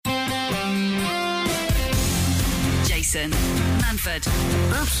Jason Manford.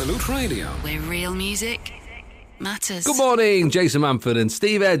 Absolute Radio. Where real music matters. Good morning, Jason Manford and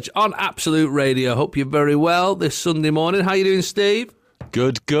Steve Edge on Absolute Radio. Hope you're very well this Sunday morning. How you doing, Steve?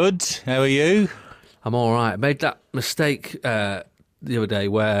 Good. How are you? I'm all right. I made that mistake the other day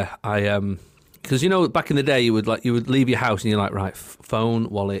where I because back in the day you would leave your house and you're like, right, phone,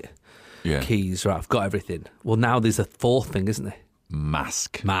 wallet, keys, right, I've got everything. Well, now there's a fourth thing, isn't there?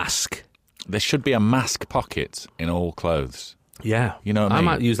 Mask. There should be a mask pocket in all clothes. Yeah, you know what I mean?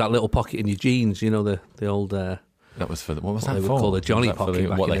 I might use that little pocket in your jeans. The old. That was for what was what that they for? would call the Johnny pocket.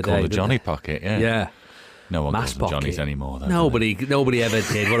 What they call the Johnny pocket? Yeah. Yeah. No one Mask calls them Johnnies pocket. anymore. Though, Nobody ever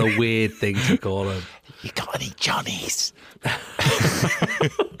did. What a weird thing to call them. You got any Johnnies?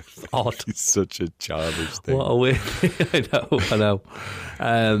 Odd. It's such a childish thing. What a weird thing. I know.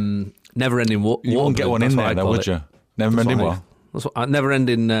 Never-ending water You wouldn't get balloon, one in there, though, would you? Never-ending what?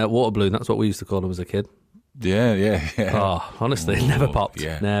 Never-ending water balloon. That's what we used to call them as a kid. Yeah. Oh, honestly, it never popped.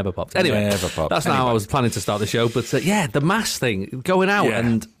 Yeah. Never popped. Anyway, that's not how I was planning to start the show. But the mask thing, going out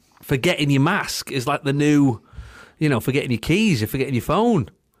and forgetting your mask is like the new, forgetting your keys, you're forgetting your phone.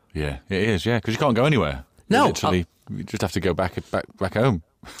 Yeah, it is, because you can't go anywhere. No. You just have to go back home.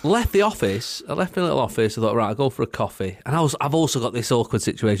 Left the office. I left my little office. I thought, right, I'll go for a coffee. And I've also got this awkward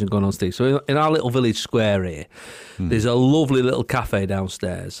situation going on, Steve. So in our little village square here, there's a lovely little cafe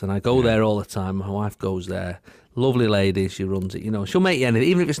downstairs. And I go there all the time. My wife goes there. Lovely lady. She runs it. She'll make you anything.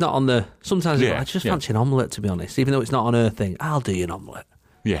 Even if it's not on the... Sometimes I just fancy an omelette, to be honest. Even though it's not on her thing, I'll do you an omelette.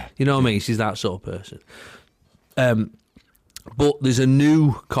 Yeah. You know what I mean? She's that sort of person. But there's a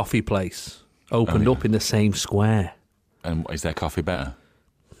new coffee place opened up in the same square. And is their coffee better?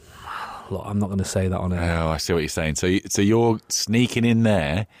 Look, I'm not going to say that on air. Oh, I see what you're saying. So you're sneaking in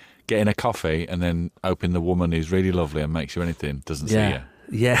there, getting a coffee, and then hoping the woman who's really lovely and makes you anything doesn't see you.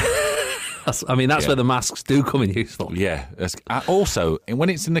 Yeah. That's where the masks do come in useful. Yeah. Also, when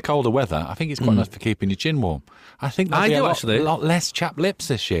it's in the colder weather, I think it's quite nice for keeping your chin warm. I think there'll be a lot less chapped lips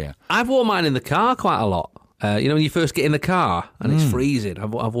this year. I've worn mine in the car quite a lot. When you first get in the car and it's freezing.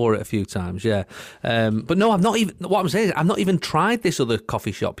 I've wore it a few times, yeah. But no, I've not even... What I'm saying is I've not even tried this other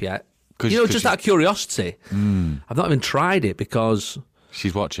coffee shop yet. Just out of curiosity. I've not even tried it because...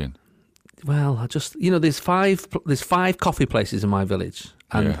 She's watching. Well, I just... there's five coffee places in my village.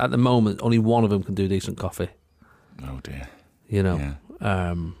 And at the moment, only one of them can do decent coffee. Oh, dear. Yeah.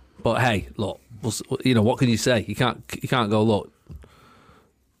 But hey, look, what can you say? You can't go, look...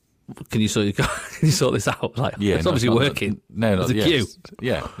 Can you sort this out? It's obviously working. There's a queue.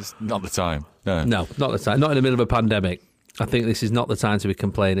 Yeah, it's not the time. No, not the time. Not in the middle of a pandemic. I think this is not the time to be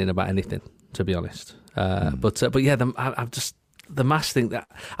complaining about anything, to be honest. But I've just the mask thing. That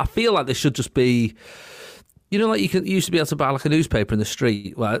I feel like there should just be. You used to be able to buy like a newspaper in the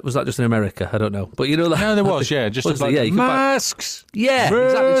street. Well, was that just in America? I don't know. But no, there was. Just masks.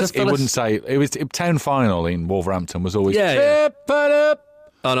 Exactly. It wouldn't say it was town final in Wolverhampton was always up.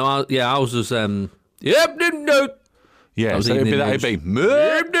 Oh no! Ours was so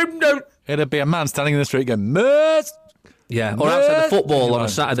it'd be a man standing in the street going mask. Yeah, or outside the football on a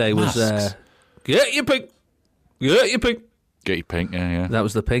Saturday was get your pink. Yeah. That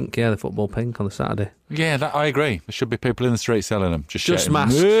was the pink, the football pink on the Saturday. Yeah, I agree. There should be people in the street selling them. Just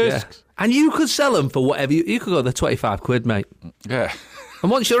masks. Yeah. And you could sell them for whatever you could go. They're £25, mate. Yeah. And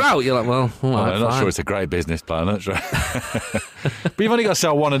once you're out, you're like, well, I'm not sure it's a great business plan. That's right. But you've only got to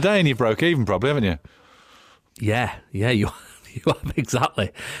sell one a day and you broke even, probably, haven't you? Yeah, you have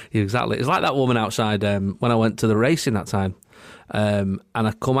exactly. It's like that woman outside when I went to the racing that time, and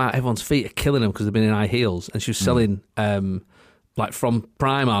I come out, everyone's feet are killing them because they've been in high heels, and she was selling like from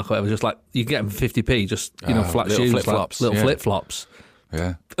Primark or whatever, just like you get them for 50p, just flat shoes, flip-flops, little flip-flops.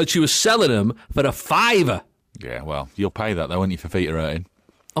 Yeah, and she was selling them for a £5. Yeah, well, you'll pay that though, won't you, for feet are hurting?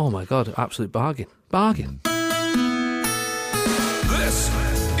 Oh my God, absolute bargain. This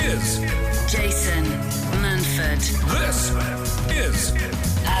is Jason Manford. This is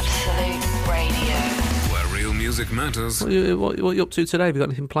Absolute Radio. Where real music matters. What are you up to today? Have you got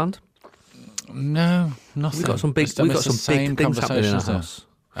anything planned? No, nothing. We've got some big things happening in our house.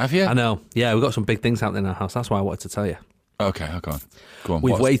 Have you? I know. Yeah, we've got some big things happening in our house. That's why I wanted to tell you. Okay, go on.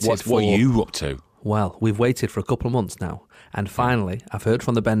 We've waited what are you up to? Well, we've waited for a couple of months now, and finally, I've heard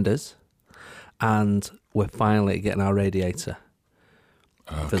from the Benders, and we're finally getting our radiator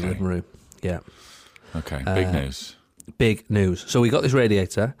for the living room. Yeah. Okay, big news. Big news. So we got this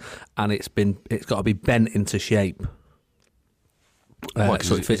radiator, and it's got to be bent into shape. So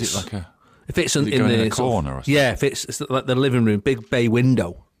it fits. Is it like a? It fits in the corner. Or something? Yeah, it's like the living room, big bay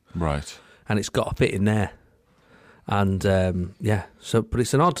window. Right. And it's got to fit in there, and but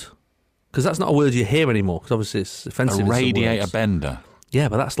it's an odd Because that's not a word you hear anymore, because obviously it's offensive. A radiator bender. Yeah,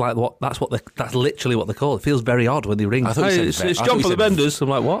 but that's literally what they call it. It feels very odd when they ring. I thought it's John for the Benders. I'm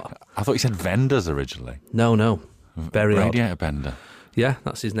like, what? I thought you said vendors originally. No. Very odd. Radiator bender. Yeah,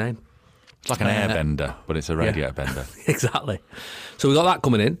 that's his name. It's like an air bender, but it's a radiator bender. Exactly. So we got that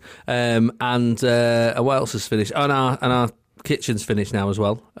coming in, and what else is finished? And our kitchen's finished now as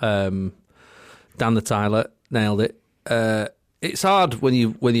well. Dan the Tyler nailed it. It's hard when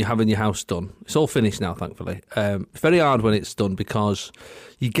you're having your house done. It's all finished now, thankfully. It's very hard when it's done because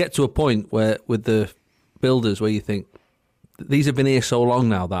you get to a point where with the builders where you think these have been here so long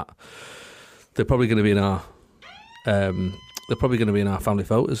now that they're probably going to be in our family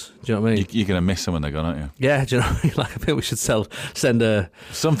photos. Do you know what I mean? You're going to miss them when they're gone, aren't you? Yeah, do you know what I mean? Like, I think we should send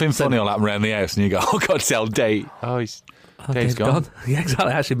something funny will happen around the house, and you go, "Oh God, sell date." Dave's gone. Yeah,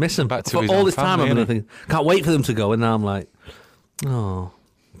 exactly. I actually miss them. Back to his all own this family, time. I'm thinking, can't wait for them to go, and now I'm like, oh.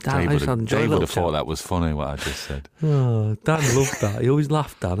 Dan, Dave would have thought that was funny, what I just said. Oh, Dan loved that. He always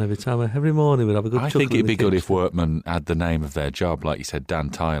laughed, Dan, every morning we'd have a good chuckle. I think it'd be good if workmen had the name of their job, like you said, Dan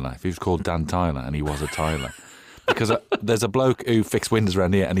Tyler. If he was called Dan Tyler and he was a Tyler. Because there's a bloke who fixed windows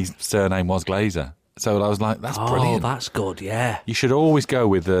around here and his surname was Glazer. So I was like, that's brilliant. Oh, that's good, yeah. You should always go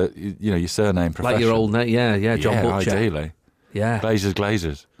with your surname profession. Like your old name, yeah, John Butcher. Ideally. Yeah.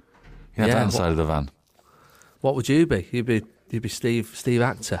 Glazers. You have that inside of the van. What would you be? You'd be Steve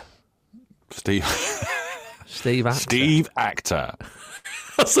Actor. Steve Actor. Steve Actor.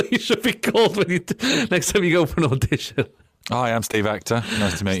 That's what you should be called next time you go for an audition. Hi, I'm Steve Actor.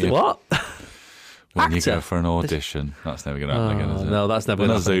 Nice to meet you. What? When you go for an audition. That's never going to happen again, is it? No, that's never going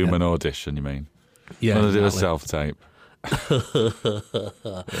to happen. When I Zoom an audition, you mean? Yeah. When I do a self-tape. I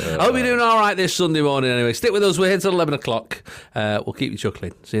hope you're doing all right this Sunday morning anyway. Stick with us. We're here till 11 o'clock. We'll keep you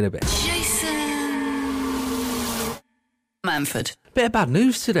chuckling. See you in a bit. Jason Manford. Bit of bad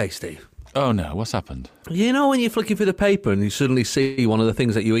news today, Steve. Oh no, what's happened? You know when you're flicking through the paper and you suddenly see one of the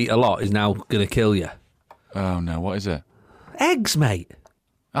things that you eat a lot is now going to kill you? Oh no, what is it? Eggs, mate.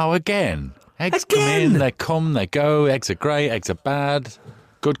 Oh, again? Eggs come in, they go. Eggs are great, eggs are bad.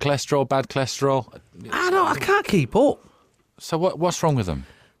 Good cholesterol, bad cholesterol. I can't keep up. So what's wrong with them?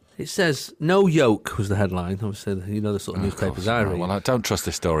 It says, no yolk was the headline. Obviously, you know the sort of newspapers I read. Well, I don't trust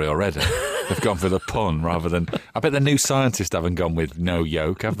this story already. They've gone for the pun rather than... I bet the New Scientist haven't gone with no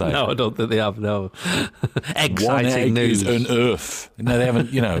yolk, have they? No, I don't think they have, no. Exciting news. One egg is enough. No, they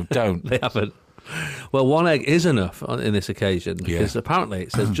haven't, don't. They haven't. Well, one egg is enough in this occasion because apparently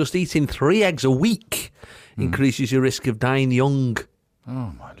it says just eating 3 eggs a week increases your risk of dying young.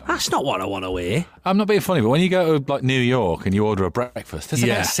 Oh, my Lord. That's not what I want to hear. I'm not being funny, but when you go to like New York and you order a breakfast, there's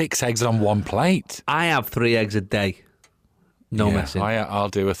about 6 eggs on one plate. I have 3 eggs a day. No messing. I'll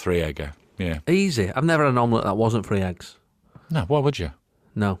do a 3-egger. Yeah. Easy. I've never had an omelette that wasn't 3 eggs. No, why would you?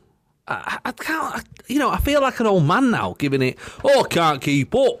 No. I can't. I feel like an old man now, giving it. I can't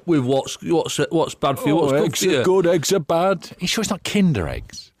keep up with what's bad for you. What's good eggs for you. are good, eggs are bad. Are you sure it's not Kinder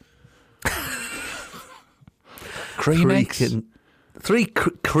eggs? Cream eggs. 3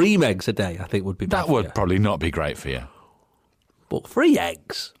 cream eggs a day, I think, would be bad. That would probably not be great for you. But 3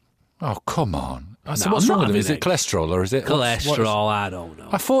 eggs. Oh, come on. So what's wrong with them? Is it cholesterol or is it... Cholesterol, I don't know.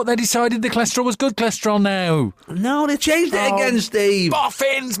 I thought they decided the cholesterol was good cholesterol now. No, they changed it again, Steve.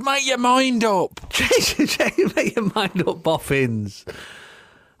 Boffins, make your mind up. Make your mind up, boffins.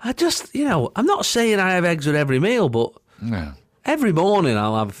 I just, I'm not saying I have eggs with every meal, but every morning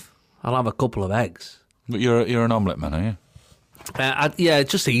I'll have a couple of eggs. But you're an omelette man, are you?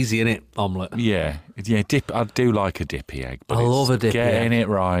 It's just easy, innit? Omelette. Yeah. I do like a dippy egg. But I love a dippy egg. Getting it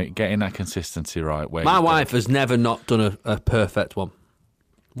right, getting that consistency right. My wife has never not done a perfect one.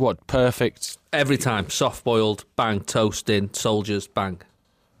 What, perfect? Every time. Soft-boiled, bang, toasting, soldiers, bang.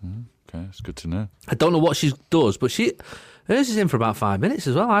 Okay, that's good to know. I don't know what she does, but hers is in for about 5 minutes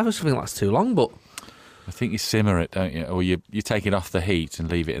as well. I always think that's too long, but... I think you simmer it, don't you? Or you take it off the heat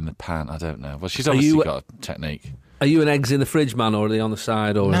and leave it in the pan. I don't know. Well, she's obviously got a technique. Are you an eggs in the fridge man, or are they on the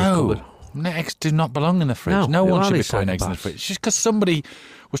side or in the cupboard? No, eggs do not belong in the fridge. No one should be putting eggs in the fridge. Just because somebody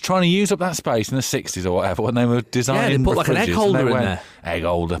was trying to use up that space in the 60s or whatever when they were designing they put like an egg holder in there. Egg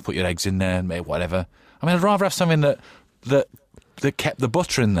holder, put your eggs in there, whatever. I mean, I'd rather have something that kept the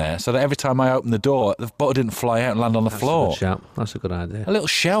butter in there so that every time I opened the door, the butter didn't fly out and land on the floor. That's a good idea. A little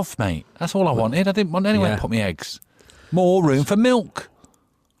shelf, mate. That's all I wanted. I didn't want anywhere to put my eggs. More room for milk.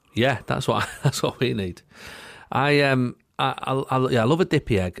 Yeah, that's what we need. I love a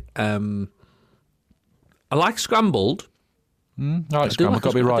dippy egg. I like scrambled. I like scrambled. Got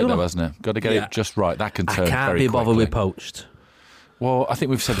to be right though, hasn't it? Got to get it just right. That can turn very quickly. I can't be bothered with poached. Well, I think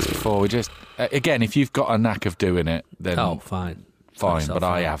we've said this before. We just again, if you've got a knack of doing it, then fine. fine, myself but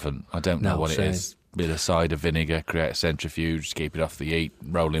I out. haven't. I don't know No, what same. it is. Bit of cider vinegar, create a centrifuge, keep it off the heat,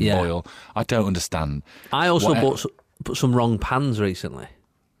 roll in Yeah. boil. I don't understand. I also What- bought some wrong pans recently.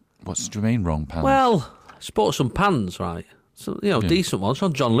 What do you mean, wrong pan? Well, I just bought some pans, right? So, decent ones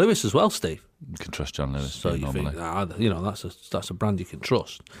from John Lewis as well, Steve. you can trust John Lewis. So you normally. think, that's a brand you can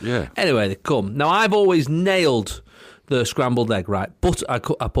trust. Yeah. Anyway, they come. Now, I've always nailed the scrambled egg, right? But I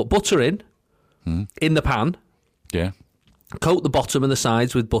put butter in the pan, Yeah. coat the bottom and the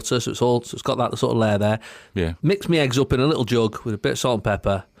sides with butter, so it's got that sort of layer there. Yeah. Mix my eggs up in a little jug with a bit of salt and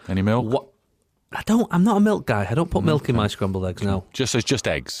pepper. Any milk? What? I'm not a milk guy. I don't put milk in my scrambled eggs, no. So it's just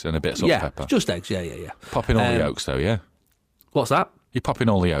eggs and a bit of salt Yeah, and pepper. just eggs, yeah. Pop in all the yolks, though, yeah? What's that? You pop in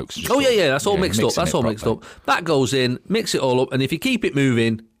all the yolks. just Oh, sort of- yeah, that's all mixed up. mixing That's it all mixed properly. up. That goes in, mix it all up, and if you keep it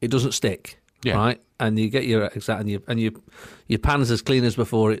moving, it doesn't stick. Yeah. Right? And you get your your pan's as clean as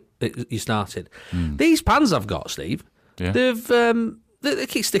before you started. These pans I've got, Steve, Yeah. they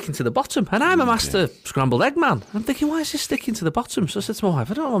keep sticking to the bottom. And I'm a master scrambled egg man. I'm thinking, why is this sticking to the bottom? So I said to my wife,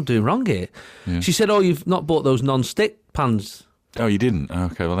 I don't know what I'm doing wrong here. She said, oh, you've not bought those non-stick pans. Oh, you didn't?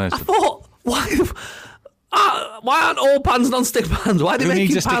 Okay, well, there's... I thought, why aren't all pans non-stick pans? Why are they Who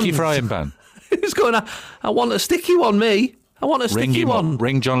making needs a pans? sticky frying pan? Who's going, I want a sticky one, me. I want a Ring sticky him one. up.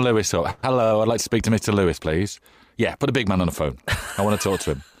 Ring John Lewis up. Hello, I'd like to speak to Mr. Lewis, please. Yeah, put a big man on the phone. I want to talk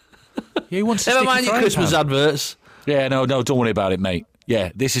to him. Yeah, he wants a Never sticky mind your frying Christmas pan. adverts. Yeah, no, don't worry about it, mate.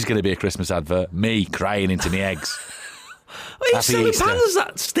 Yeah, this is going to be a Christmas advert. Me crying into me eggs. What are you Happy silly Easter. pans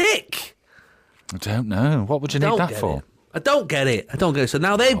that stick? I don't know. What would you need Don't that get for? it. I don't get it. So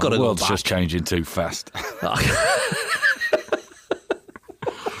now they've got to The go world's back. just changing too fast.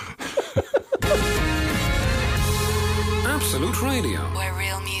 Absolute Radio. Where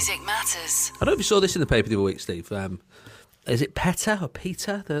real music matters. I don't know if you saw this in the paper the other week, Steve. Is it PETA or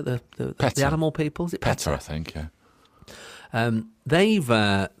PETA, the PETA. animal people? Is it Petter, PETA? I think, They've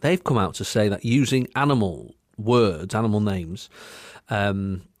yeah. come out to say that using animal words, animal names,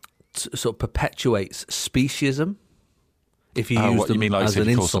 sort of perpetuates speciesism. If you use What them you mean, like as if an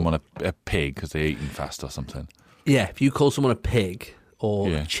you call insult. someone a pig because they're eating fast or something? Yeah, if you call someone a pig or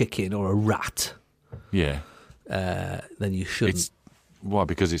Yeah. a chicken or a rat, Yeah. then you shouldn't. It's why?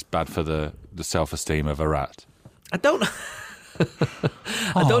 Because it's bad for the self-esteem of a rat. I don't.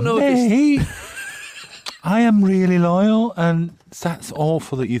 I don't know if it's. I am really loyal, and that's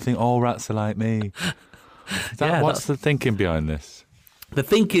awful that you think all rats are like me. Yeah, What's the thinking behind this? The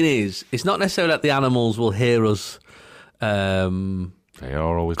thinking is, it's not necessarily that the animals will hear us They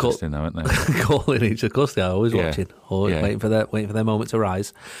are always listening, though, aren't they? calling each other. Of course, they are always Yeah. watching, always Yeah. waiting for their moment to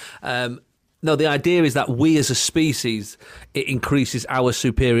rise. No, the idea is that we as a species, it increases our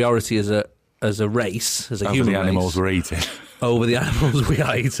superiority as a race, as a Over human the animals race, we're eating. over the animals we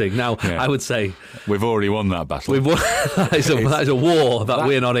are eating. Now, Yeah. I would say We've already won that battle. we've won, that is a war that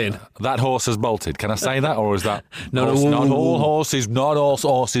we're not in. That horse has bolted. Can I say that, or is that No, horse, no. not all horses? Not all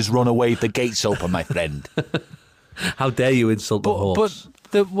horses run away. The gates open, my friend. How dare you insult the horse?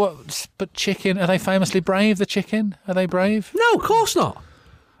 But chicken, are they famously brave? The chicken, are they brave? No, of course not.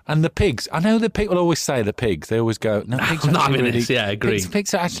 And the pigs, I know that people always say the pigs. They always go, no, pigs I'm are not actually having really, this, yeah, I agree.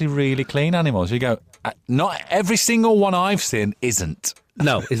 Pigs are actually really clean animals. You go, not every single one I've seen isn't.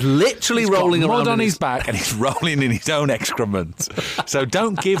 No, it's literally He's got rolling mud around on in his back and he's rolling in his own excrement. So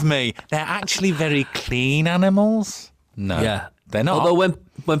don't give me, they're actually very clean animals. No, Yeah, they're not. Although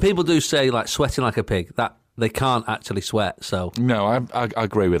when people do say like sweating like a pig, that they can't actually sweat. So No, I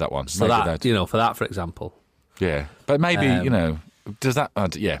agree with that one. for Maybe that, for example. yeah, but maybe does that?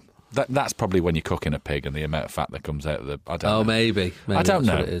 Yeah, that's probably when you're cooking a pig and the amount of fat that comes out of the. I don't know. Maybe I don't that's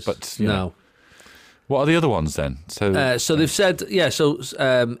know, what it is. but, no. What are the other ones then? So So they've said, So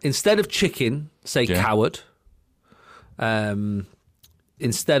instead of chicken, say Yeah. coward.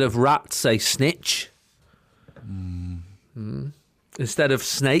 Instead of rat, say snitch. Instead of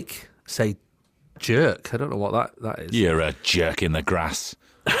snake, say jerk. I don't know what that is. you're a jerk in the grass.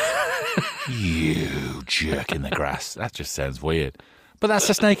 You jerk in the grass. That just sounds weird. But that's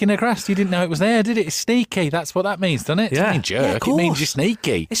a snake in the grass. You didn't know it was there, did it? It's sneaky. That's what that means, doesn't it? It doesn't Yeah. mean jerk. Yeah, of It means course. you're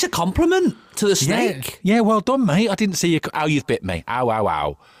sneaky. It's a compliment to the snake. Yeah, well done, mate. I didn't see you. Ow, you've bit me. Ow, ow,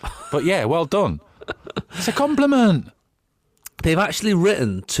 ow. But yeah, well done. It's a compliment. They've actually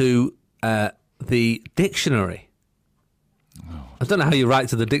written to the dictionary. I don't know how you write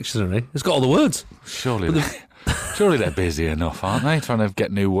to the dictionary. It's got all the words. Surely they're busy enough, aren't they? Trying to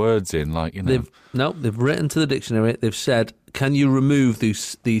get new words in, like, you know. They've written to the dictionary. They've said, can you remove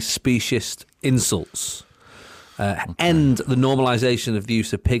these speciesist insults? End the normalisation of the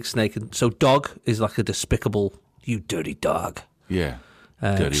use of pig, snake, and so dog is like a despicable, you dirty dog. Yeah.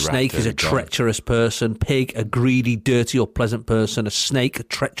 Dirty Snake rat, is a dirty dog. treacherous person. Pig, a greedy, dirty, or pleasant person. A snake, a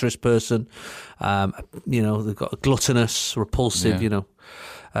treacherous person. They've got a gluttonous, repulsive.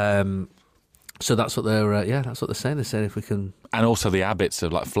 So that's what they're. That's what they're saying. They're saying if we can. And also the habits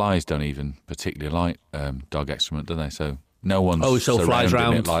of like flies don't even particularly like dog excrement, do they? So no one's so flies surrounding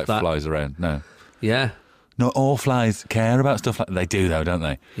around it like that. flies around. No. Yeah. Not all flies care about stuff like they do, though, don't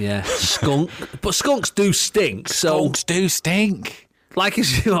they? Yeah. Skunk. But skunks do stink. So Skunks do stink. like,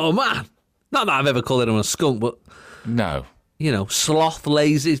 oh man. Not that I've ever called anyone a skunk, but No. Sloth,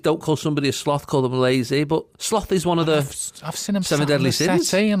 lazy. Don't call somebody a sloth, call them lazy. But sloth is one of the I've seen them 7 sat deadly on the sins.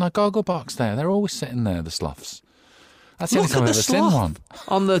 settee and a goggle box there. They're always sitting there, the sloths. That's the only Look time at I've the ever seen sloth one.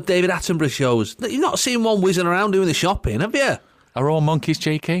 on the David Attenborough shows. You've not seen one whizzing around doing the shopping, have you? Are all monkeys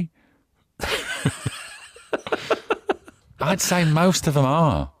cheeky? I'd say most of them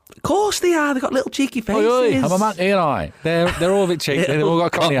are. Of course they are. They've got little cheeky faces. Oi, I'm a monkey, and I. They're all a bit cheeky. They've all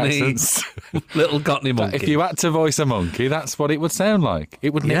got cockney Cockney. accents. Little Cockney monkey. If you had to voice a monkey, that's what it would sound like.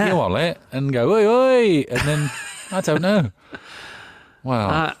 It would nick Yeah. your wallet and go, oi, oi, and then, I don't know.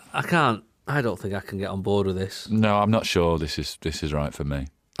 Well, I can't. I don't think I can get on board with this. no, I'm not sure this is right for me.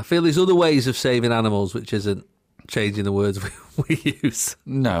 I feel there's other ways of saving animals which isn't changing the words we use.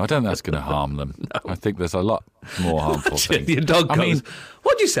 No, I don't think that's going to harm them. I think there's a lot more harmful things. Your dog goes, I mean,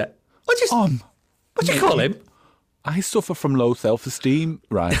 what'd you say? What'd you call him? I suffer from low self-esteem,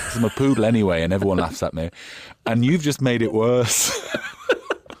 right? 'Cause I'm a poodle anyway, and everyone laughs at me. And you've just made it worse.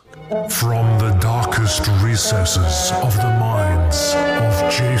 From the darkest recesses of the minds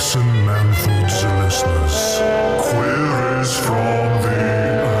of Jason Manford's listeners, queries from the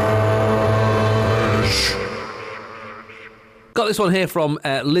Edge. Got this one here from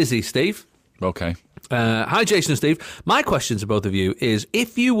Lizzie, Steve. Okay. Hi, Jason and Steve. My question to both of you is,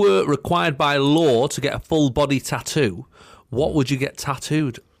 if you were required by law to get a full-body tattoo, what would you get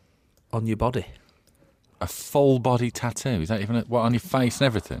tattooed on your body? A full body tattoo? Is that even on your face and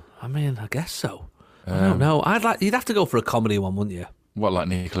everything? I mean, I guess so. I don't know. You'd have to go for a comedy one, wouldn't you? What, like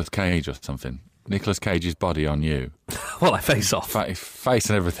Nicolas Cage or something? Nicolas Cage's body on you. Well, I face off. Face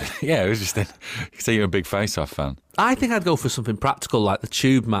and everything. Yeah, it was just... You can see you're a big face-off fan. I think I'd go for something practical like the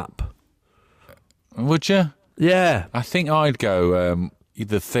tube map. Would you? Yeah. I think I'd go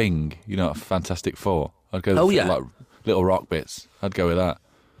The Thing, Fantastic Four. I'd go yeah. like little rock bits. I'd go with that.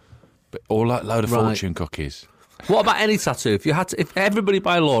 Or like load of Right. fortune cookies. What about any tattoo? If everybody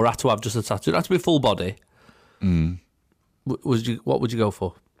by law had to have just a tattoo, it had to be full body. What would you go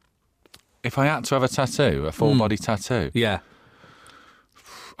for? If I had to have a tattoo, a full body tattoo, Yeah.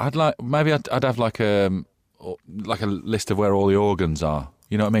 I'd have like a list of where all the organs are.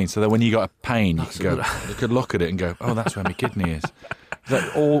 You know what I mean? So that when you got a pain, you could look at it and go, oh, that's where my kidney is.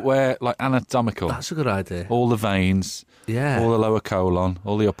 That all where like anatomical. That's a good idea. All the veins, Yeah. all the lower colon,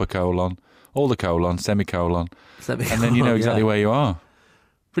 all the upper colon, all the colon, semicolon, and then you know exactly where you are.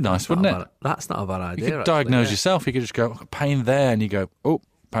 Be nice, wouldn't it? That's not a bad idea. You could actually, diagnose yeah. yourself. You could just go, pain there, and you go, oh,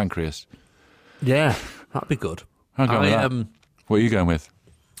 pancreas. Yeah, that'd be good. I'll go with that. What are you going with?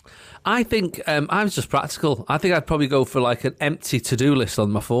 I think I was just practical. I think I'd probably go for like an empty to-do list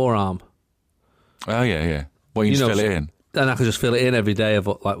on my forearm. Oh, yeah. Well, you just fill it in. And I could just fill it in every day of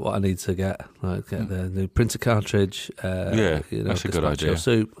what I need to get. Like get the new printer cartridge. That's a good idea.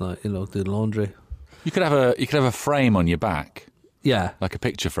 Soup, do laundry. You could have a frame on your back, Yeah. like a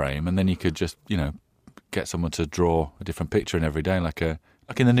picture frame, and then you could just get someone to draw a different picture in every day, like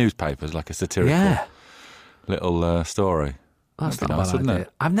in the newspapers, like a satirical little story. That's That'd not be a nice, bad wouldn't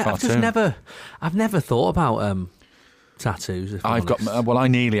idea. it? I've never thought about tattoos. If I'm honest. I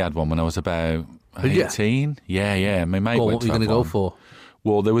nearly had one when I was about Did you? 18. Yeah. My mate Go on, went what were you to going to have go one. for?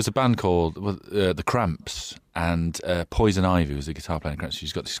 Well, there was a band called The Cramps, and Poison Ivy was the guitar player in Cramps.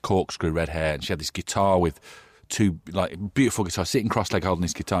 She's got this corkscrew red hair, and she had this guitar with two beautiful guitars, sitting cross-legged holding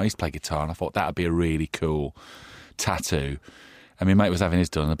this guitar. I used to play guitar, and I thought that would be a really cool tattoo. And my mate was having his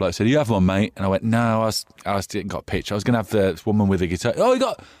done, and the bloke said, "You have one, mate?" And I went, "No, I didn't got a picture. I was going to have the woman with a guitar." "Oh, you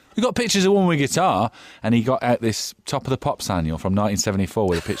got pictures of a woman with a guitar?" And he got out this Top of the Pops annual from 1974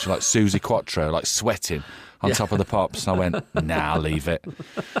 with a picture like Susie Quattro, like sweating on Top of the Pops. And I went, "Nah, I'll leave it."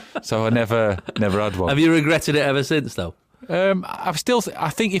 So I never had one. Have you regretted it ever since, though? I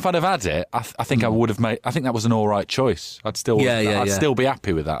think if I'd have had it, I think I would have made. I think that was an all right choice. I'd still be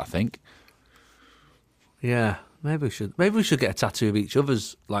happy with that. I think. Yeah, maybe we should get a tattoo of each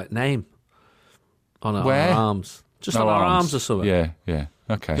other's name on our arms, just on our arms or something. Yeah.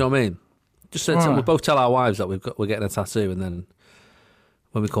 Okay. Do you know what I mean? Just we'll both tell our wives that we're getting a tattoo, and then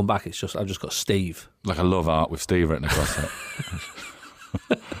when we come back, I've just got Steve. Like a love art with Steve written across it.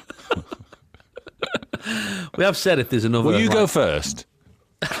 We have said if there's another. Will you go first?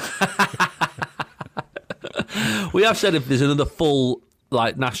 We have said if there's another full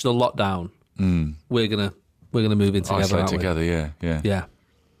like national lockdown, we're gonna move in together. Isolate together, yeah. Yeah.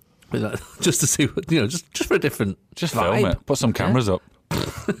 Just to see what, just for a different Just vibe. film it. Put some cameras up.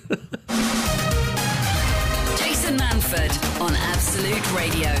 Jason Manford on Absolute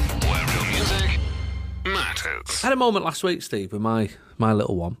Radio. Where real music matters. I had a moment last week, Steve, with my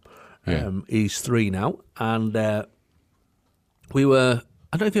little one. Yeah. He's 3 now, and we were.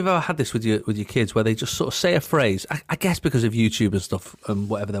 I don't know if you've ever had this with your kids, where they just sort of say a phrase. I guess because of YouTube and stuff and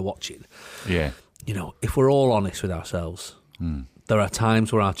whatever they're watching. Yeah. If we're all honest with ourselves, there are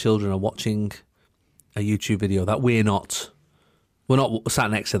times where our children are watching a YouTube video that we're not sat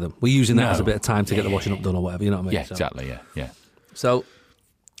next to them. We're using that as a bit of time to get the washing up done or whatever. You know what I mean? Yeah, exactly. Yeah. So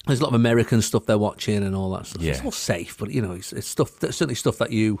there's a lot of American stuff they're watching and all that stuff. Yeah. It's all safe, but it's stuff. That's certainly stuff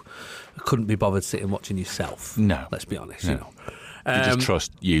that you couldn't be bothered sitting watching yourself. No, let's be honest. No. You just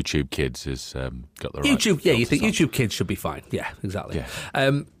trust YouTube Kids has got the right. YouTube, yeah. You think filters on. YouTube Kids should be fine? Yeah, exactly.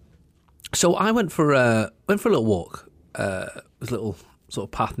 Yeah. So I went for a little walk. There's a little sort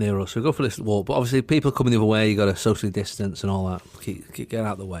of path near us. So we go for this walk, but obviously people coming the other way. You got to socially distance and all that. Keep getting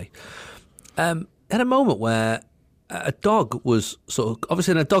out of the way. Had a moment where a dog was sort of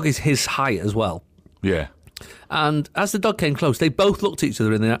obviously, and a dog is his height as well. Yeah. And as the dog came close, they both looked at each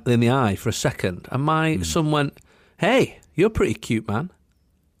other in the eye for a second. And my son went, "Hey, you're pretty cute, man."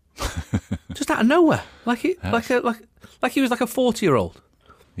 Just out of nowhere, like he was like a 40-year-old.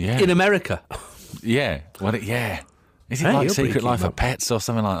 Yeah. In America. Yeah. Yeah. Is it Hey, like you're pretty Secret cute, Life man. of Pets or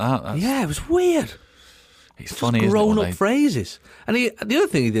something like that? Yeah, it was weird. It's funny, isn't it? Grown-up phrases. And the other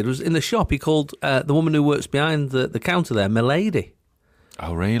thing he did was in the shop, he called the woman who works behind the counter there, Milady.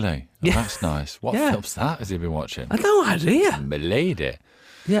 Oh, really? Oh, Yeah. that's nice. What Yeah. film's that has he been watching? I had no idea. Milady.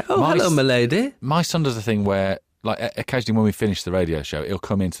 Yeah. Oh, My hello, s- Milady. My son does a thing where, like, occasionally when we finish the radio show, he'll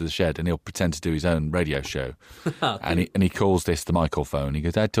come into the shed and he'll pretend to do his own radio show. and he calls this the microphone. He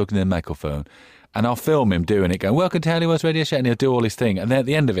goes, "Dad, talking to the microphone." And I'll film him doing it, going, "Welcome to Hollywood's radio show," and he'll do all his thing. And then at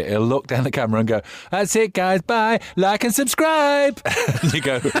the end of it, he'll look down the camera and go, "That's it, guys, bye, like and subscribe." And you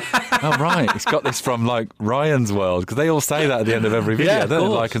go, "Oh, right, he's got this from, like, Ryan's World," because they all say that at the end of every video, Yeah, of don't they?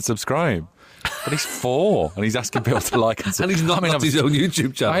 course. Like and subscribe. But he's 4, and he's asking people to like and subscribe. And he's not got his own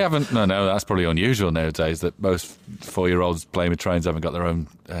YouTube channel. I haven't. No, that's probably unusual nowadays that most 4-year-olds playing with trains haven't got their own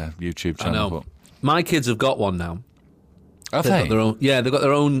YouTube I channel. know. My kids have got one now. Have They've they? got their own. Yeah, they've got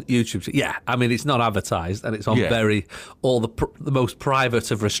their own YouTube. Yeah, I mean it's not advertised, and it's on all the most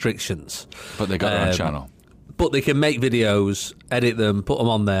private of restrictions. But they got their own channel. But they can make videos, edit them, put them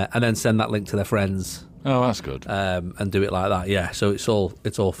on there, and then send that link to their friends. Oh, that's good. And do it like that, yeah. So it's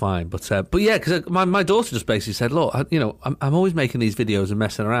all fine, but yeah, because my daughter just basically said, "Look, I'm always making these videos and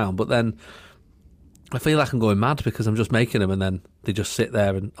messing around, but then I feel like I'm going mad because I'm just making them, and then they just sit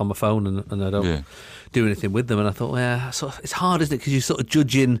there and on my phone, and I don't do anything with them." And I thought, well, it's hard, isn't it? Because you're sort of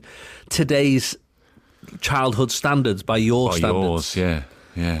judging today's childhood standards by your standards. Yours,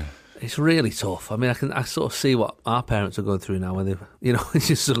 yeah. It's really tough. I mean, I sort of see what our parents are going through now when they,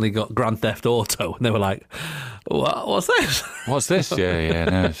 just suddenly got Grand Theft Auto, and they were like, "What's this? What's this?" Yeah.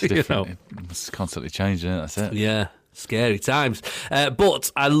 No, it's different. You know. It's constantly changing. That's it. Yeah, scary times.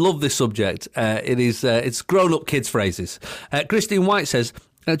 But I love this subject. It's grown-up kids' phrases. Christine White says,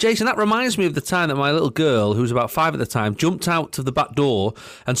 "Jason, that reminds me of the time that my little girl, who was about 5 at the time, jumped out of the back door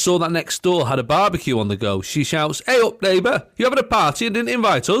and saw that next door had a barbecue on the go. She shouts, 'Hey up, neighbour, you having a party and didn't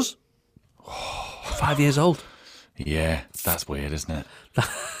invite us?'" 5 years old. Yeah, that's weird, isn't it?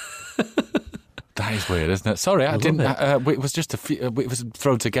 That is weird, isn't it? Sorry, I didn't. It was just it was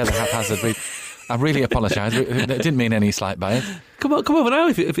thrown together haphazardly. I really apologise. I didn't mean any slight bias. Come over now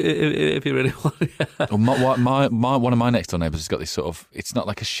if you really want. Well, one of my next door neighbours has got this sort of. It's not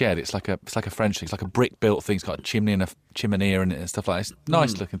like a shed. It's like a French thing. It's like a brick built thing. It's got a chimney and a chimney in it and stuff like that. It's a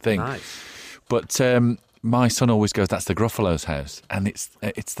nice looking thing. Nice. But my son always goes, "That's the Gruffalo's house," and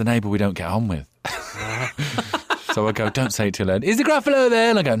it's the neighbour we don't get on with. So I go, "Don't say it too loud. Is the Gruffalo there?"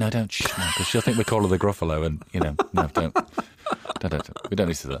 And I go, "No, don't, because she'll think we call her the Gruffalo, and no, don't. We don't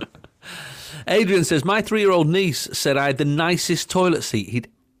need to do that." Adrian says, "My 3-year-old niece said I had the nicest toilet seat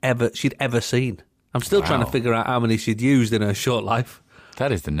she'd ever seen. I'm still trying to figure out how many she'd used in her short life."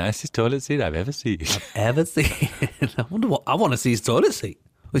 That is the nicest toilet seat I've ever seen. I wonder what I want to see his toilet seat,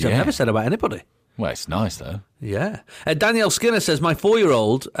 which I've never said about anybody. Well, it's nice though. Yeah. Danielle Skinner says, "My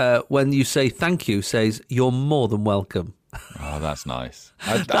 4-year-old, when you say thank you, says you're more than welcome." Oh, that's nice.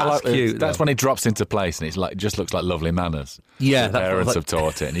 That's cute. That's when it drops into place and it just looks like lovely manners. Yeah, the that's parents what- have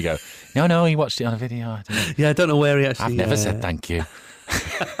taught it, and you go, "No, he watched it on a video. I Yeah, I don't know where he actually... I've never said thank you."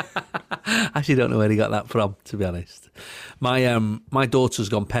 I actually don't know where he got that from, to be honest. My daughter's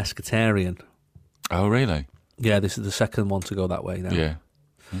gone pescatarian. Oh, really? Yeah, this is the second one to go that way now. Yeah.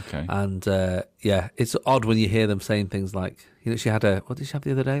 Okay. And it's odd when you hear them saying things like, she had what did she have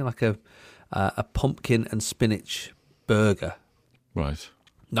the other day? Like a pumpkin and spinach burger. Right.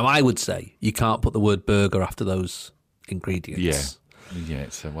 Now, I would say you can't put the word burger after those ingredients. Yeah,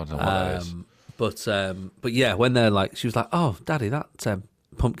 it's I don't know what that is. But yeah, when they're like, she was like, "Oh, Daddy, that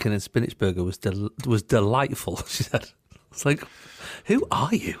pumpkin and spinach burger was delightful." She said, "It's like, who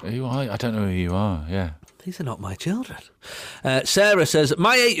are you? Who are you? I don't know who you are." Yeah. These are not my children. Sarah says,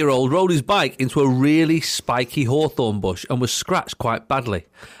 my 8-year-old rode his bike into a really spiky hawthorn bush and was scratched quite badly.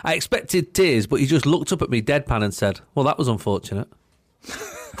 I expected tears, but he just looked up at me deadpan and said, well, that was unfortunate.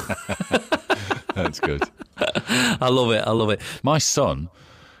 That's good. I love it. My son,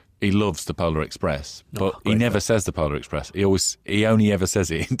 he loves the Polar Express, but he never says the Polar Express. He only ever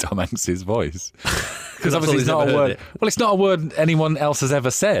says it in Tom Hanks's voice. Because obviously it's not a word. Well, it's not a word anyone else has ever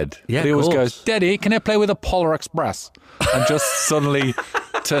said. Yeah, he always goes, Daddy, can I play with a Polar Express? And just suddenly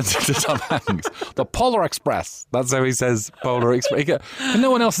turns into Tom Hanks. The Polar Express. That's how he says Polar Express. And no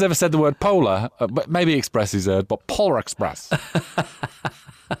one else has ever said the word polar, but maybe Express is heard, but Polar Express.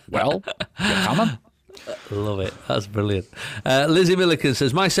 Well, you're coming. Love it. That's brilliant. Lizzie Milliken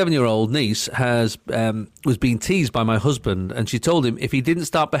says, my 7-year-old niece was being teased by my husband, and she told him if he didn't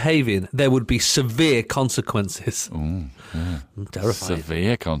start behaving, there would be severe consequences. Ooh, yeah. I'm terrified.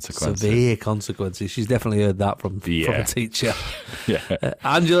 Severe consequences. Severe consequences. She's definitely heard that from a teacher. Yeah.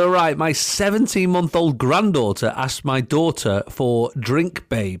 Angela Wright, my 17-month-old granddaughter asked my daughter for drink,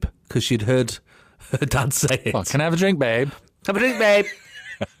 babe, because she'd heard her dad say it. Well, can I have a drink, babe? Have a drink, babe.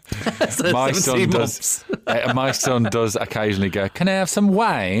 My son does occasionally go, can I have some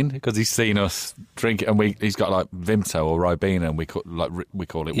wine? Because he's seen us drink it, and he's got like Vimto or Ribena, and we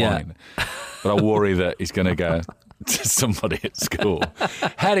call it wine. But I worry that he's going to go to somebody at school.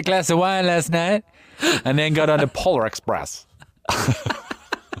 Had a glass of wine last night, and then got on the Polar Express.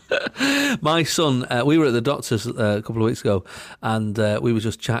 My son, we were at the doctor's a couple of weeks ago, and we were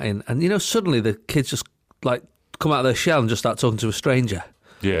just chatting, and suddenly the kids just like come out of their shell and just start talking to a stranger.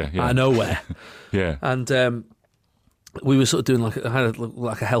 Yeah. Out of nowhere. Yeah. And we were sort of doing like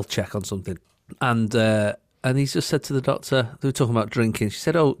a health check on something, and he just said to the doctor, they were talking about drinking. She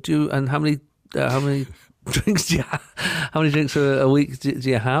said, "Oh, how many drinks do you have? How many drinks a week do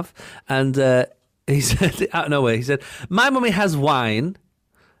you have?" And he said, out of nowhere, he said, "My mummy has wine."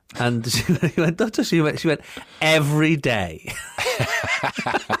 And she went, "Doctor," she went, "every day."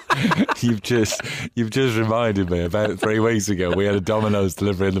 You've just reminded me. About 3 weeks ago, we had a Domino's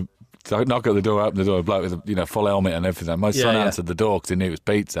delivery. So I knock at the door, open the door, a bloke with a full helmet and everything. My son answered the door because he knew it was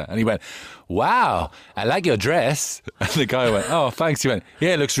pizza, and he went, "Wow, I like your dress." And the guy went, "Oh, thanks." He went,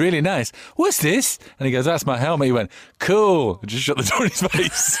 "Yeah, it looks really nice. What's this?" And he goes, "That's my helmet." He went, "Cool." And just shut the door in his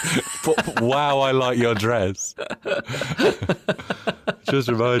face. But, "Wow, I like your dress." Just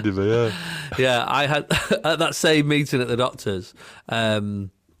reminded me, yeah. Yeah, I had at that same meeting at the doctor's.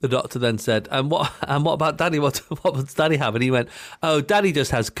 The doctor then said, "And what about Daddy? What does Daddy have?" And he went, "Oh, Daddy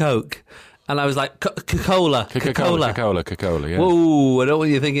just has Coke." And I was like, Coca-Cola. Yeah. Whoa, I don't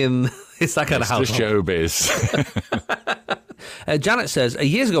want you thinking it's that kind of house. It's the showbiz. Janet says,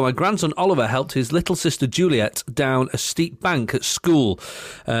 years ago, my grandson Oliver helped his little sister Juliet down a steep bank at school,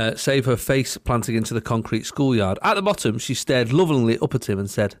 save her face planting into the concrete schoolyard. At the bottom, she stared lovingly up at him and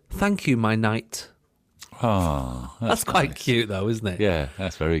said, "Thank you, my knight." Oh, that's quite nice. cute, though, isn't it? Yeah,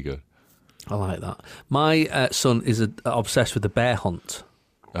 that's very good. I like that. My son is obsessed with the bear hunt.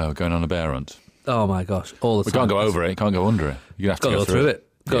 Oh, going on a bear hunt. Oh, my gosh. All the time. We can't go over it. Can't go under it. You have to go through it.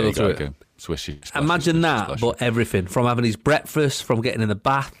 Got to go through it. Swishy. Imagine that, but everything. From having his breakfast, from getting in the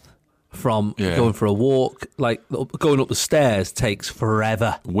bath, from going for a walk, like going up the stairs takes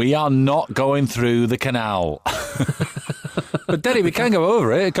forever. We are not going through the canal. But Daddy, we can't go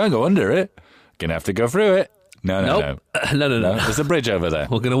over it. Can't go under it. Gonna have to go through it. No. There's a bridge over there.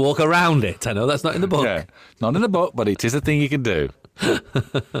 We're going to walk around it. I know that's not in the book. Yeah, not in the book, but it is a thing you can do.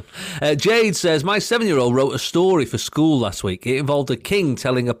 Jade says, my 7-year-old wrote a story for school last week. It involved a king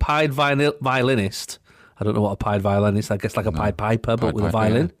telling a pied violinist. I don't know what a pied violinist. I guess like a pied piper, but with a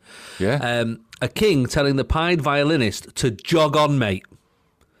violin. Yeah. A king telling the pied violinist to jog on, mate.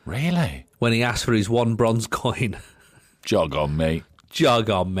 Really? When he asked for his 1 bronze coin. Jog on, mate. Jog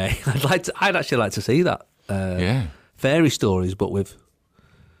on, mate. I'd actually like to see that. Fairy stories, but with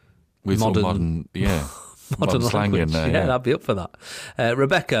modern slang in there. Yeah, I'd be up for that.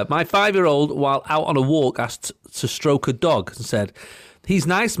 Rebecca, my 5-year-old, while out on a walk, asked to stroke a dog and said, "He's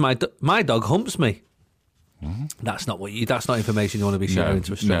nice. My dog humps me." Mm-hmm. That's not information you want to be sharing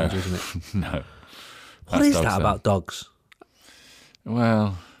to a stranger, isn't it? No. What is that about dogs?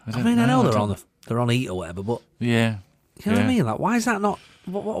 Well, I know they're on the they're on eat or whatever, but Yeah. you know what I mean? Like, why is that not?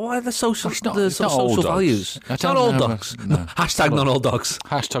 Why are the social It's not social all dogs. values? I Not don't all know, dogs. but- no. Hashtag not all dogs.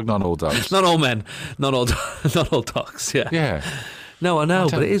 Hashtag not all dogs. Not all men. Not all. Not all dogs. Yeah. Yeah. No, I know, I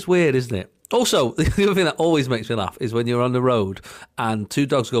but don't- it is weird, isn't it? Also, the other thing that always makes me laugh is when you're on the road and two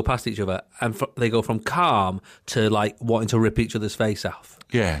dogs go past each other and they go from calm to like wanting to rip each other's face off.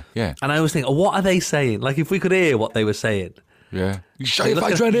 Yeah. Yeah. And I always think, oh, what are they saying? Like, if we could hear what they were saying. Yeah. You shut Hey, your look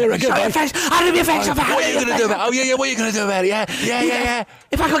face at- right here again. Shut your face! I'll rip your face off! What are you going to do about it? Oh, yeah, what are you going to do about it? Yeah.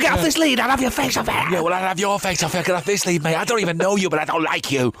 If I could get off this lead, I'll have your face off it! Yeah, well, I'll have your face off. I can have this lead, mate. I don't even know you, but I don't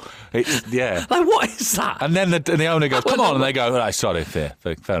like you. Yeah. Like, what is that? And then the owner goes, come on, and they go, right, sorry, fair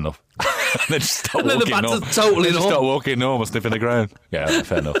enough. And they just start And then the walking batter's normal. totally They just normal. start walking normal, sniffing the ground. Yeah,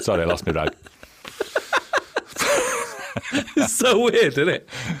 fair enough. Sorry, I lost my rag. It's so weird, isn't it?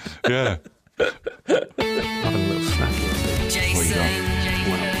 Yeah. Having a little snack here. Jason.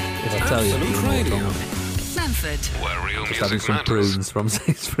 If I tell you, Absolute you'll know Radio. what's wrong. Manford. Where real Just having music some matters. prunes from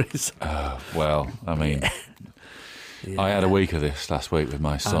Sainsbury's. Well, I mean, I had a week of this last week with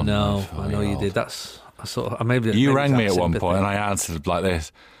my son. I know my you 4-year-old. did. Maybe You maybe rang me it's at one sympathy. point and I answered like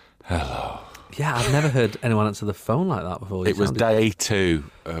this. Yeah, I've never heard anyone answer the phone like that before. It was day 2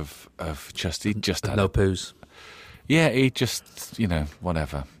 of he just had no poos. Yeah, he just,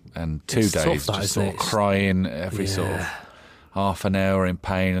 whatever. And 2 It's days tough, that, just isn't sort of it? crying every sort of half an hour in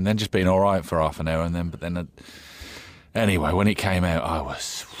pain and then just being all right for half an hour. Anyway, when it came out, I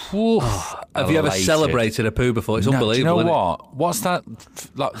was Have you ever elated. celebrated a poo before? It's No, unbelievable. do you know isn't it? what? What's that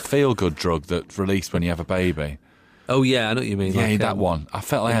like feel-good drug that's released when you have a baby? Oh, yeah, I know what you mean. Yeah, like, that one. I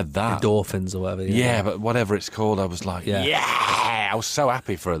felt I had that. Endorphins or whatever. Yeah, but whatever it's called, I was like, Yeah. I was so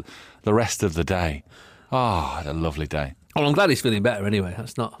happy for the rest of the day. Oh, I had a lovely day. Well, I'm glad he's feeling better anyway.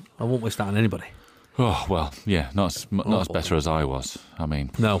 I won't wish that on anybody. Oh, well, yeah, not as better as I was. I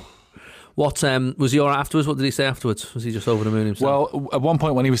mean... No. What, was he all right afterwards? What did he say afterwards? Was he just over the moon himself? Well, at one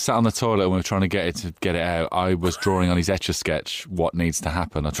point when he was sat on the toilet and we were trying to get it out, I was drawing on his Etch-a-Sketch what needs to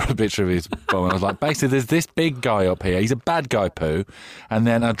happen. I drew a picture of his bum and I was like, basically, there's this big guy up here. He's a bad guy poo. And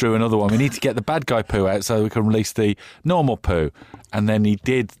then I drew another one. We need to get the bad guy poo out so we can release the normal poo. And then he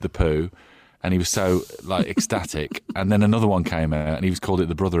did the poo. And he was so, ecstatic. And then another one came out, and he was called it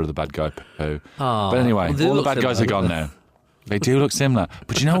the brother of the bad guy poo. But anyway, well, they all the look bad guys are similar, gone don't now. They do look similar.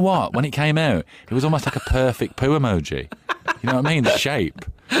 But you know what? When it came out, it was almost like a perfect poo emoji. You know what I mean? The shape.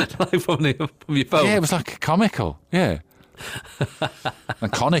 Like from your phone? Yeah, it was like comical. Yeah.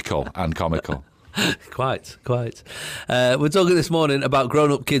 And conical and comical. Quite. We're talking this morning about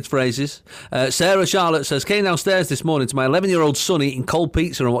grown-up kids' phrases. Sarah Charlotte says, came downstairs this morning to my 11-year-old son eating cold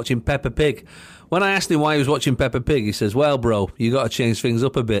pizza and watching Peppa Pig. When I asked him why he was watching Peppa Pig, he says, well, bro, you got to change things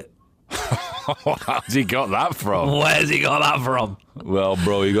up a bit. How's he got that from? Where's he got that from? Well,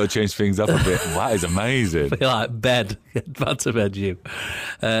 bro, you got to change things up a bit. That is amazing. You're like, bed. Get back to bed, you.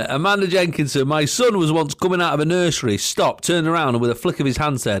 Amanda Jenkinson, my son was once coming out of a nursery, stopped, turned around, and with a flick of his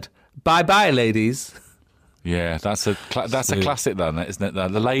hand said, bye-bye, ladies. Yeah, that's a classic, then, isn't it?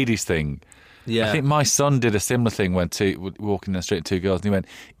 The ladies thing. Yeah. I think my son did a similar thing when walking down the street, 2 girls, and he went,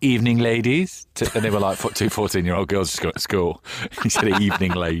 evening, ladies. And they were like 2 14-year-old girls just going to school. He said,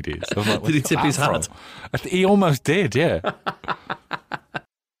 evening, ladies. I was like, Did he tip his hat? He almost did, yeah.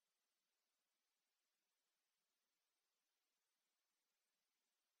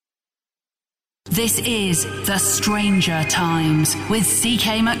 This is The Stranger Times with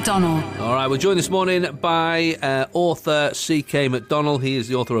C.K. McDonald. All right, we're joined this morning by author C.K. McDonald. He is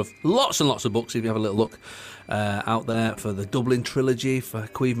the author of lots and lots of books, if you have a little look out there, for the Dublin trilogy, for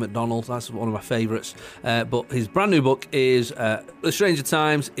Queen MacDonald. That's one of my favourites. But his brand new book is The Stranger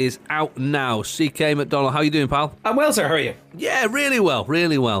Times, is out now. C.K. McDonald, how are you doing, pal? I'm well, sir. How are you? Yeah, really well,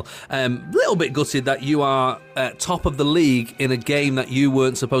 really well. Little bit gutted that you are top of the league in a game that you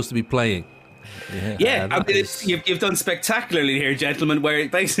weren't supposed to be playing. Yeah, I that mean, is- you've done spectacularly here, gentlemen, where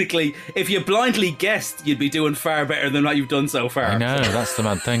basically, if you blindly guessed, you'd be doing far better than what you've done so far. I know, that's the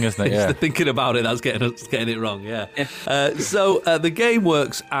mad thing, isn't it? It's Yeah. the thinking about it that's getting it wrong, yeah. So the game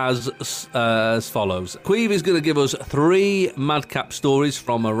works as follows. Queeve is going to give us 3 madcap stories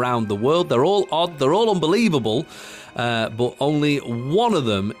from around the world. They're all odd, they're all unbelievable, but only one of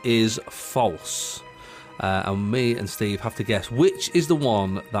them is false. And me and Steve have to guess which is the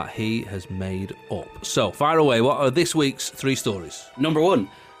one that he has made up. So, fire away. What are this week's 3 stories? Number 1,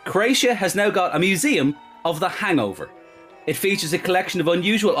 Croatia has now got a museum of the hangover. It features a collection of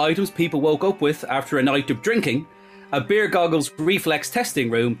unusual items people woke up with after a night of drinking, a beer goggles reflex testing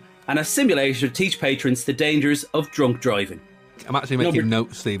room, and a simulator to teach patrons the dangers of drunk driving. I'm actually making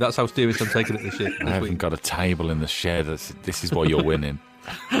notes, Steve. That's how serious I'm taking it this year. I haven't got a table in the shed. This is why you're winning.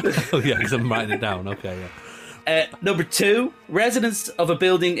 Oh, yeah, because I'm writing it down. Okay, yeah. Number 2, residents of a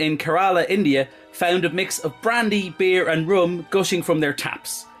building in Kerala, India, found a mix of brandy, beer and rum gushing from their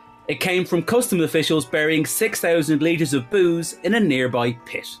taps. It came from customs officials burying 6,000 litres of booze in a nearby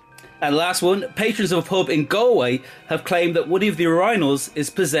pit. And last one, patrons of a pub in Galway have claimed that one of the urinals is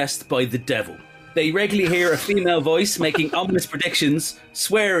possessed by the devil. They regularly hear a female voice making ominous predictions,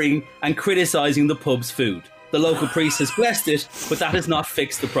 swearing and criticising the pub's food. The local priest has blessed it, but that has not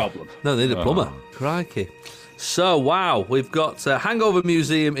fixed the problem. No, they need a plumber. Crikey. So, wow, we've got a hangover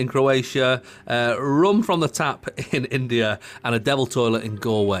museum in Croatia, rum from the tap in India, and a devil toilet in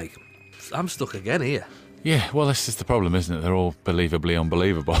Galway. I'm stuck again here. Yeah, well, this is the problem, isn't it? They're all believably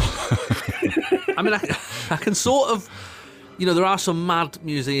unbelievable. I mean, I can sort of... there are some mad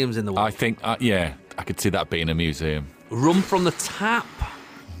museums in the world. I think, I could see that being a museum. Rum from the tap?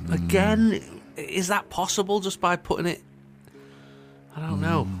 Again, is that possible just by putting it... I don't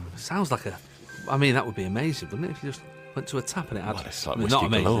know. Sounds like a... I mean, that would be amazing, wouldn't it? If you just went to a tap and it had... Well, it's like not whiskey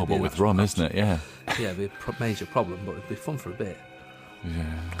amazing, galore, but with rum, isn't it? Yeah. Yeah, it'd be a major problem, but it'd be fun for a bit.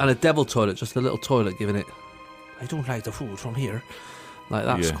 Yeah. And a devil toilet, just a little toilet giving it... I don't like the food from here. Like,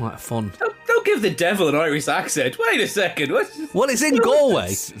 that's quite fun. Don't give the devil an Irish accent. Wait a second. What? Well, it's in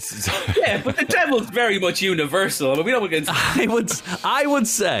Galway. Yeah, but the devil's very much universal. I mean, we don't against... I would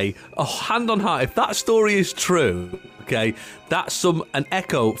say, hand on heart, if that story is true, okay, that's an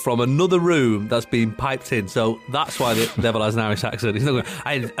echo from another room that's been piped in. So that's why the devil has an Irish accent. He's not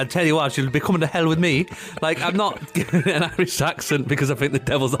going, I tell you what, you'll be coming to hell with me. Like, I'm not giving it an Irish accent because I think the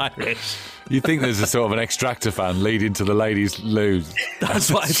devil's Irish. You think there's a sort of an Extractor fan leading to the ladies' loos?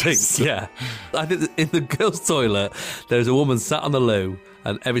 That's what I think, yeah. I think that in the girls' toilet, there's a woman sat on the loo,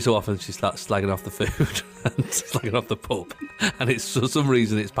 and every so often she starts slagging off the food and slagging off the pub. And it's for some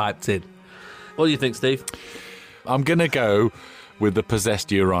reason it's piped in. What do you think, Steve? I'm going to go with the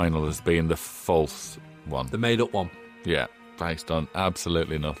possessed urinal as being the false one. The made-up one. Yeah, based on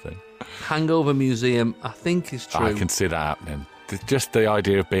absolutely nothing. Hangover Museum, I think is true. I can see that happening. Just the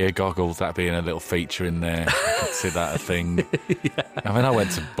idea of beer goggles, that being a little feature in there. I can see that a thing. Yeah. I mean, I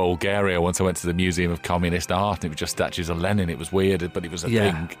went to Bulgaria once. I went to the Museum of Communist Art, and it was just statues of Lenin. It was weird, but it was a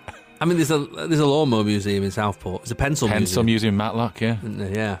thing. I mean, there's a lawnmower museum in Southport. There's a pencil museum, Matlock, yeah.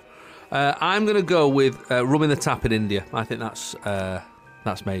 Yeah. I'm going to go with rum in the tap in India. I think that's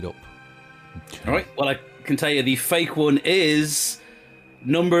made up. Okay. All right. Well, I can tell you the fake one is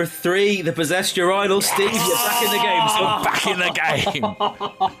number 3, the possessed urinal. Steve, you're back in the game. So back in the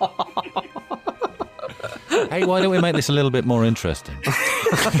game. Hey, why don't we make this a little bit more interesting?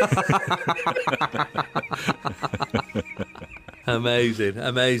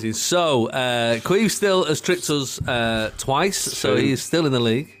 Amazing. So, Queeve still has tricked us twice, so he's still in the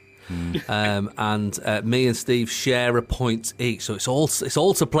league. And me and Steve share a point each, so it's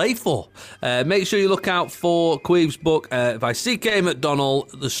all to play for. Make sure you look out for Queeve's book by C.K.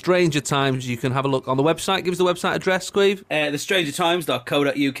 McDonald, The Stranger Times. You can have a look on the website. Give us the website address, Queeve.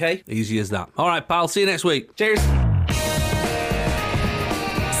 thestrangertimes.co.uk. Easy as that. All right, pal. See you next week. Cheers.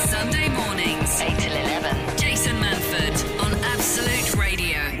 Sunday mornings, 8 till 11. Jason Manford on Absolute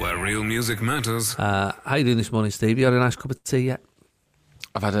Radio. Where real music matters. How you doing this morning, Steve? You had a nice cup of tea yet?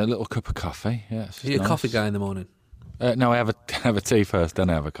 I've had a little cup of coffee. Yeah, Are you a coffee guy in the morning? No, I have a tea first, then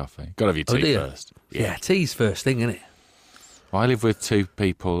I have a coffee. Got to have your tea first. Yeah, tea's first thing, isn't it? Well, I live with 2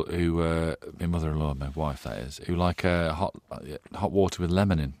 people who, my mother-in-law and my wife, that is, who like hot water with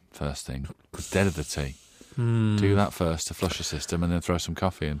lemon in first thing, instead of the tea. Do that first to flush the system and then throw some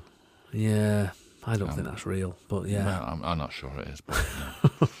coffee in. Yeah, I don't think that's real, but yeah. Well, I'm not sure it is, but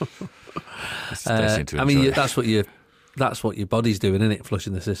they seem to I mean, enjoy it. that's what your body's doing, isn't it?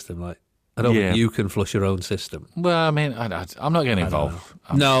 Flushing the system. Like, I don't think you can flush your own system. Well, I mean, I'm not getting involved.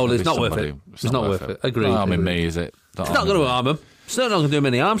 No, it's not worth it. It's not worth it. Agreed. No, I mean, me, is it? It's not going to harm him. It's not going to do him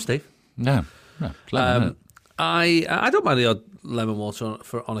any harm, Steve. No. Lemon, I don't mind the odd lemon water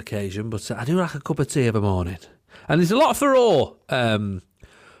on occasion, but I do like a cup of tea every morning. And there's a lot of furore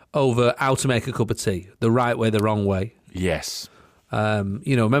over how to make a cup of tea, the right way, the wrong way. Yes.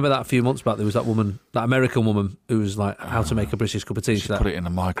 Remember that a few months back, there was that American woman who was like, how to make a British cup of tea. She put it in the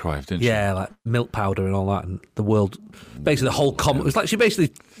microwave, didn't she? Yeah, like milk powder and all that, and the world, basically the whole it was like she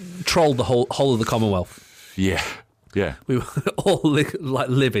basically trolled the whole of the Commonwealth. Yeah. We were all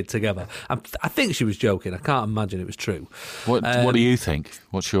livid together. I think she was joking. I can't imagine it was true. What do you think?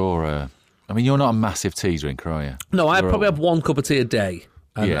 What's your... I mean, you're not a massive tea drinker, are you? No, I probably have 1 cup of tea a day.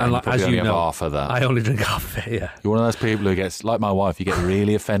 And as you know, half of that. I only drink half of it, yeah. You're one of those people who gets, like my wife, you get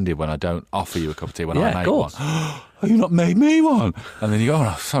really offended when I don't offer you a cup of tea when I make one. Oh, you not made me one? And then you go,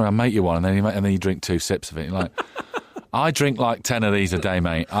 oh, sorry, I'll make you one. And then you drink 2 sips of it. You're like, I drink like 10 of these a day,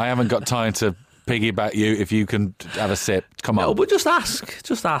 mate. I haven't got time to piggyback you if you can have a sip. Come on. No, but just ask.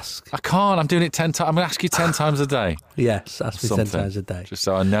 Just ask. I can't. I'm doing it 10 times. I'm going to ask you 10 times a day. Yes, ask me 10 times a day. Just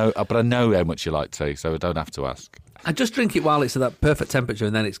so I know. But I know how much you like tea, so I don't have to ask. I just drink it while it's at that perfect temperature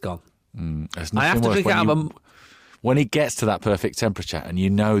and then it's gone. There's I have nothing to worse drink it out of a... when it gets to that perfect temperature and you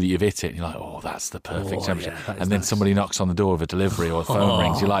know that you've hit it and you're like, oh, that's the perfect temperature. Yeah, and then nice. somebody knocks on the door of a delivery or a phone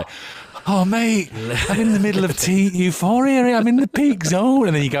rings, you're like, oh, mate, I'm in the middle of tea euphoria. I'm in the peak zone.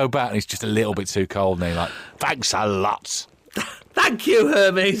 And then you go back and it's just a little bit too cold and then you're like, thanks a lot. Thank you,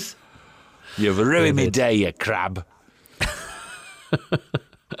 Hermes. You've ruined me day, you crab.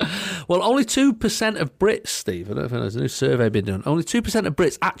 Well, only 2% of Brits, Steve, I don't know if there's a new survey been done, only 2% of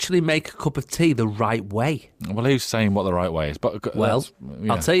Brits actually make a cup of tea the right way. Well, who's saying what the right way is? But Well,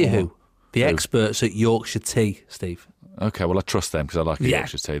 I'll tell you who. The experts at Yorkshire Tea, Steve. Okay, well, I trust them because I like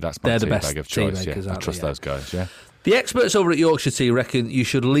Yorkshire tea. That's my They're the tea best bag of tea choice. makers, I aren't trust they? those guys, yeah. The experts over at Yorkshire Tea reckon you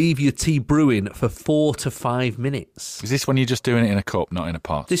should leave your tea brewing for 4 to 5 minutes. Is this when you're just doing it in a cup, not in a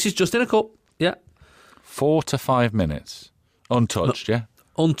pot? This is just in a cup, yeah. 4 to 5 minutes. Untouched, yeah?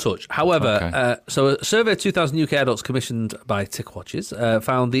 Untouched. However, Okay. so a survey of 2,000 UK adults commissioned by Tick Watches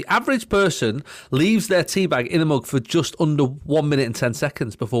found the average person leaves their tea bag in the mug for just under 1 minute and 10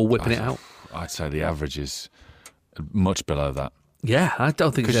 seconds before whipping it out. I'd say the average is much below that. Yeah, I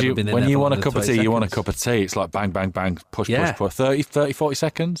don't think it's Because ever been in when there you for want a longer cup than of 20 tea, you want a seconds. cup of tea. It's like bang, bang, bang, push, Yeah. push, push. 30, 40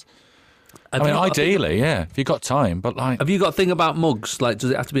 seconds? Have I mean, you got- ideally, yeah, if you've got time, but like... Have you got a thing about mugs? Like,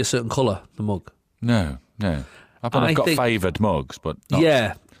 does it have to be a certain colour, the mug? No. I've got favoured mugs, but not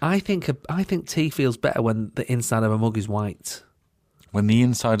Yeah, I think tea feels better when the inside of a mug is white. when the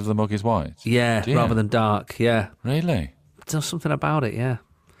inside of the mug is white. Yeah, Dear. rather than dark. Yeah, Really? there's something about it. Yeah.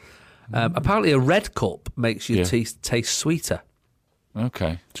 Apparently, a red cup makes your Yeah. tea taste sweeter.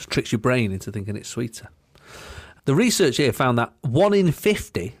 Okay. Just tricks your brain into thinking it's sweeter. The research here found that 1 in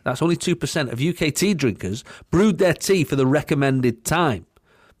 50, that's only 2% of UK tea drinkers, brewed their tea for the recommended time,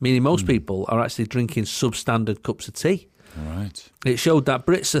 meaning most people are actually drinking substandard cups of tea. All right. It showed that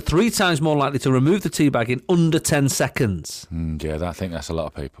Brits are 3 times more likely to remove the tea bag in under 10 seconds Yeah, I think that's a lot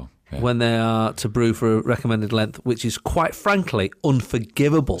of people. Yeah. when they are to brew for a recommended length, which is quite frankly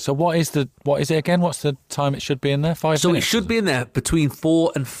unforgivable. So what is it again? What's the time it should be in there? 5 So it minutes? should be in there between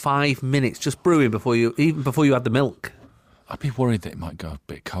 4 and 5 minutes, just brewing before you add the milk. I'd be worried that it might go a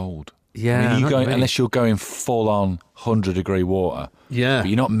bit cold. Yeah, I mean, not really. unless you're going full on 100-degree water. Yeah. But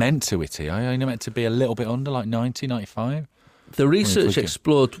you're not meant to it, are you? You're meant to be a little bit under, like 90, 95. The research thinking.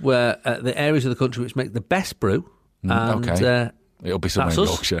 explored where the areas of the country which make the best brew, and okay. It'll be somewhere that's in us.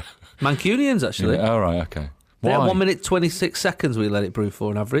 Yorkshire. Mancunians, actually. Yeah, all right, okay. They're Why? 1 minute 26 seconds we let it brew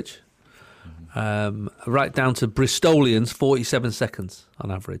for on average. Right down to Bristolians, 47 seconds on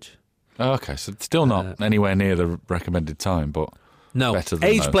average. Oh, okay, so it's still not anywhere near the recommended time, but No, better than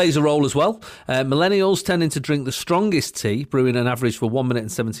age most. plays a role as well. Millennials tending to drink the strongest tea, brewing an average for 1 minute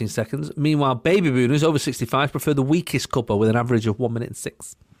and 17 seconds. Meanwhile, baby boomers over 65 prefer the weakest cuppa with an average of 1 minute and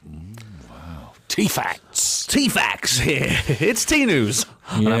 6. Tea facts. Tea facts here. It's tea news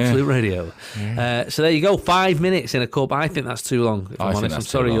on Yeah. Absolute Radio. So there you go, 5 minutes in a cup. I think that's too long, if I I'm think honest. I'm that's too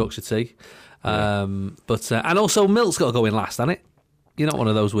sorry, long. Yorkshire tea. And also milk's got to go in last, hasn't it? You're not one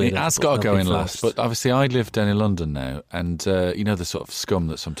of those weirdos. It has that got put to go milk in in last. But obviously, I live down in London now, and you know the sort of scum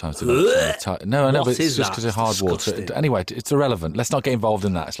that sometimes develops. No, I know, What but it's is just that? because of hard water. Disgusting. Anyway, it's irrelevant. Let's not get involved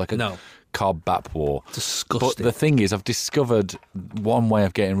in that. It's like a No. carb bap war. Disgusting. But the thing is, I've discovered one way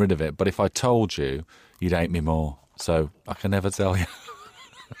of getting rid of it. But if I told you, you'd hate me more. So I can never tell you.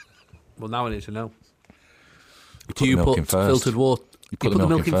 Well, now I need to know. put Do the you milk put in first. filtered water? You put the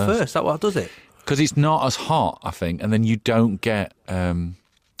milk in first. That what does it? Because it's not as hot, I think, and then you don't get. I mean,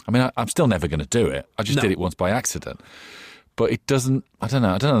 I'm still never going to do it. I just No. did it once by accident, but it doesn't. I don't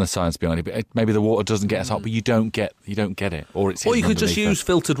know the science behind it. But maybe the water doesn't get as hot, but you don't get it, or it's. Or you hidden could just underneath use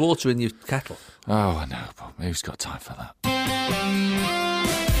filtered water in your kettle. it. Oh, I know, but who's got time for that?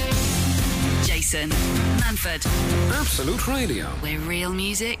 Jason Manford, Absolute Radio. where real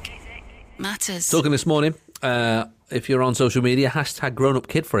music matters. Talking this morning, if you're on social media, hashtag grown-up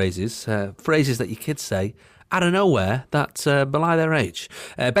kid phrases, phrases that your kids say out of nowhere that belie their age.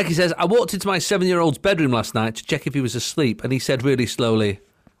 Becky says, I walked into my 7-year-old's bedroom last night to check if he was asleep, and he said really slowly,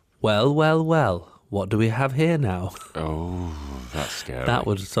 well, what do we have here now? Oh, that's scary. That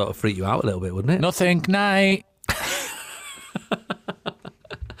would sort of freak you out a little bit, wouldn't it? Nothing. Night.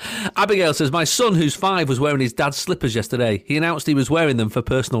 Abigail says, my son, who's 5, was wearing his dad's slippers yesterday. He announced he was wearing them for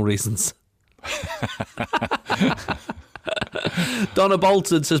personal reasons. Donna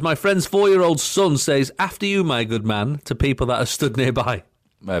Bolton says, my friend's 4-year-old son says, after you, my good man, to people that are stood nearby.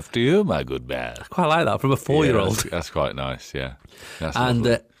 After you, my good man. Quite like that from a 4-year-old. Yeah, that's quite nice, yeah. That's And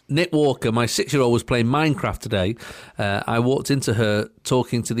lovely. Nick Walker, my 6-year-old, was playing Minecraft today. I walked into her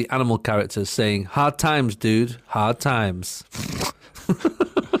talking to the animal characters, saying, "Hard times, dude, hard times."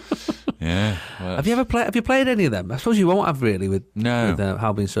 Yeah. Well, Have you played any of them? I suppose you won't have really with No.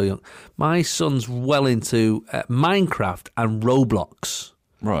 Hal being so young. My son's well into Minecraft and Roblox.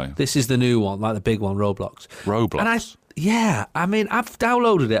 right. This is the new one, like the big one, Roblox. Roblox. And I mean, I've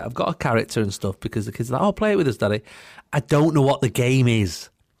downloaded it. I've got a character and stuff because the kids are like, "Oh, play it with us, Daddy." I don't know what the game is.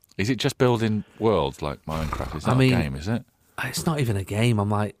 Is it just building worlds like Minecraft? It's not a game, is it? It's not even a game. I'm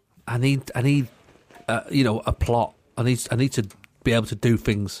like, I need, a plot. I need to be able to do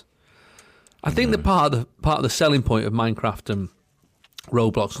things. I think the part of the selling point of Minecraft and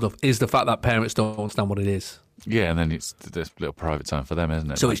Roblox and stuff is the fact that parents don't understand what it is. Yeah, and then it's this little private time for them,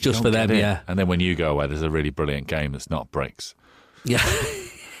 isn't it? So it's you just don't for them, get it. yeah. And then when you go away, there's a really brilliant game that's not bricks. Yeah,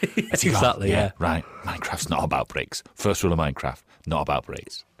 exactly. Yeah, right. Minecraft's not about bricks. First rule of Minecraft: not about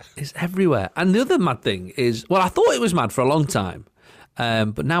bricks. it's everywhere. And the other mad thing is, well, I thought it was mad for a long time,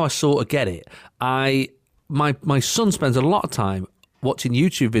 but now I sort of get it. My son spends a lot of time watching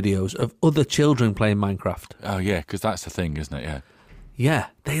YouTube videos of other children playing Minecraft. Oh yeah, because that's the thing, isn't it? Yeah. Yeah,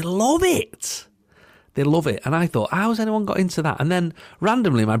 they love it. They love it. And I thought, how's anyone got into that? And then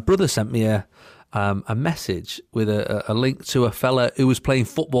randomly, my brother sent me a message with a link to a fella who was playing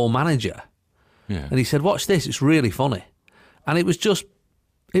Football Manager. Yeah. And he said, "Watch this, it's really funny." And it was just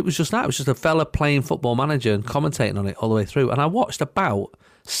that. It was just a fella playing Football Manager and commentating on it all the way through. And I watched about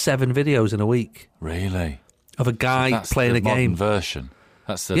 7 videos in a week Really? of a guy That's playing the a game. modern version.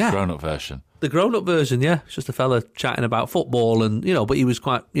 That's the Yeah. grown-up version. The grown-up version, yeah. It's just a fella chatting about football and, but he was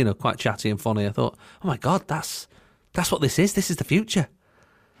quite chatty and funny. I thought, oh my God, that's what this is. This is the future.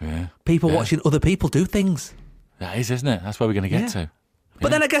 Yeah. People Yeah. watching other people do things. That is, isn't it? That's where we're going to get Yeah. to. But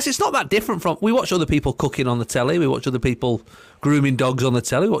then I guess it's not that different from... We watch other people cooking on the telly. We watch other people grooming dogs on the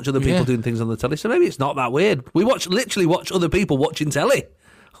telly. We watch other people Yeah. doing things on the telly. So maybe it's not that weird. We literally watch other people watching telly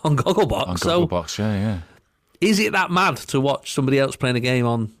on Gogglebox. On So Gogglebox, yeah. is it that mad to watch somebody else playing a game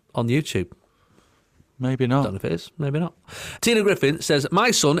on YouTube? Maybe Don't know not. if it is. Maybe not. Tina Griffin says, "My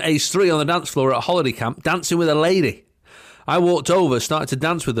son, age 3, on the dance floor at a holiday camp, dancing with a lady. I walked over, started to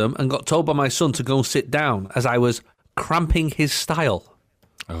dance with them, and got told by my son to go and sit down as I was cramping his style."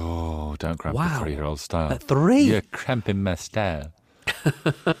 Oh, don't cramp Wow. the 3-year-old style. At 3? You're cramping my style.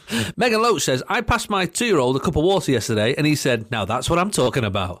 Megan Loach says, "I passed my 2-year-old a cup of water yesterday, and he said, 'Now that's what I'm talking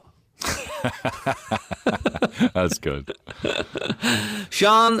about.'" That's good.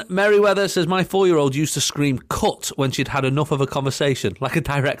 Sean Merriweather says, "My 4-year-old used to scream 'cut' when she'd had enough of a conversation, like a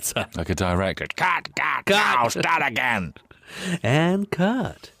director. Like a director. Cut, Cut. start again. And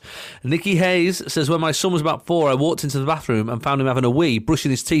cut." Nikki Hayes says, "When my son was about 4, I walked into the bathroom and found him having a wee, brushing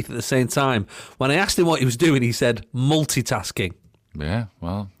his teeth at the same time. When I asked him what he was doing, he said, multitasking." Yeah,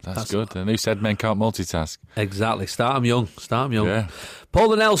 well, that's good. And who said men can't multitask? Exactly. Start him young. Yeah.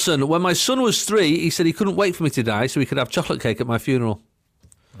 Paula Nelson, "When my son was 3, he said he couldn't wait for me to die so he could have chocolate cake at my funeral."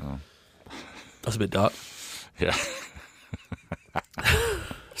 Oh. That's a bit dark. Yeah.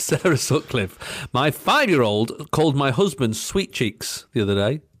 Sarah Sutcliffe, "My 5-year-old called my husband sweet cheeks the other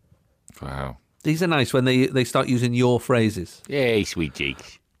day." Wow. These are nice when they start using your phrases. Yay, sweet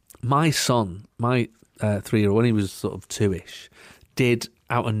cheeks. My son, my 3-year-old, when he was sort of 2-ish, did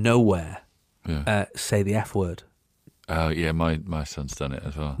out of nowhere say the F word. Oh, yeah, my son's done it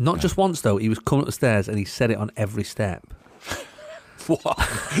as well. Not just once, though. He was coming up the stairs and he said it on every step. What?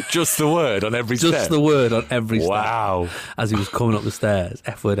 Just the word on every Just step? the word on every step. Wow. As he was coming up the stairs.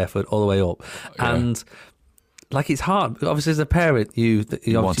 F word, all the way up. Yeah. And... like, it's hard. Obviously, as a parent, you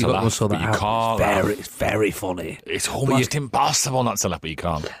want to laugh, sort but that you out. can't laugh. It's very funny. It's almost impossible not to laugh, but you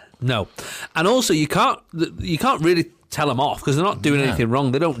can't. No, and also you can't really tell them off because they're not doing anything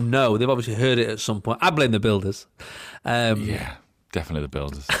wrong. They don't know. They've obviously heard it at some point. I blame the builders. Yeah, definitely the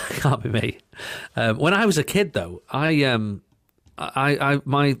builders. Can't be me. When I was a kid, though, our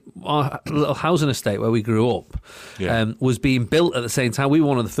little housing estate where we grew up was being built at the same time. We were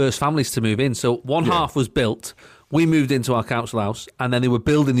one of the first families to move in. So one half was built. We moved into our council house, and then they were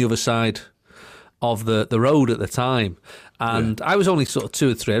building the other side of the road at the time. And I was only sort of 2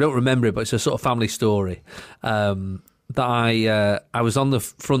 or 3. I don't remember it, but it's a sort of family story. That I was on the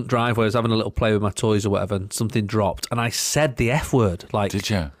front driveway, I was having a little play with my toys or whatever, and something dropped, and I said the F word. Like, Did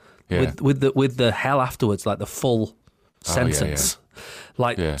you? Yeah. With the hell afterwards, like the full sentence,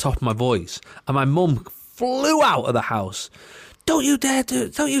 top of my voice, and my mum flew out of the house. "Don't you dare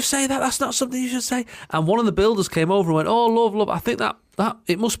don't you say that. That's not something you should say." And one of the builders came over and went, "Oh, love, I think that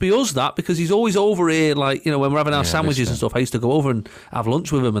it must be us, that, because he's always over here, like, you know, when we're having our sandwiches and listening. stuff. I used to go over and have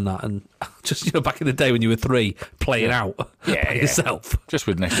lunch with him and that, and just, you know, back in the day when you were 3, playing out by yourself. Just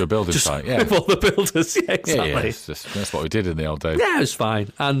with next to a building site, yeah. With all the builders, exactly. Yeah, that's what we did in the old days. Yeah, it was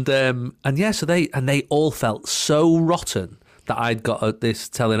fine. And so they all felt so rotten that I'd got this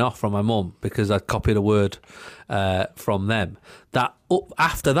telling off from my mum because I'd copied a word from them. That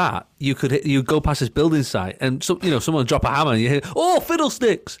after that, you'd go past this building site and someone would drop a hammer and you hear, "Oh,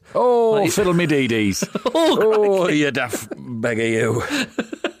 fiddlesticks! Oh, Like, fiddle me dee-dees. Oh, you daft beggar you."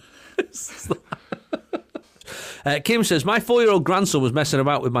 Kim says, my 4-year-old grandson was messing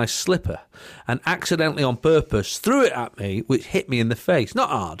about with my slipper and accidentally on purpose threw it at me, which hit me in the face. Not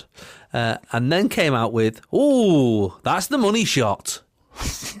hard. And then came out with, "Ooh, that's the money shot."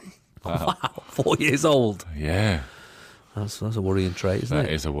 Wow, 4 years old. Yeah. That's a worrying trait, isn't it?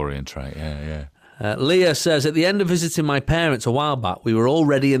 That is a worrying trait, yeah. Leah says, at the end of visiting my parents a while back, we were all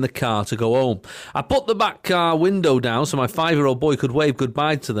ready in the car to go home. I put the back car window down so my 5-year-old boy could wave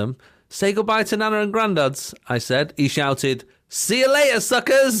goodbye to them. "Say goodbye to Nana and Grandad's," I said. He shouted, "See you later,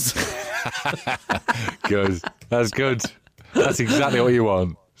 suckers." Good. That's good. That's exactly what you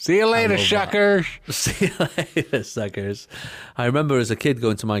want. See you later, suckers. See you later, suckers. I remember as a kid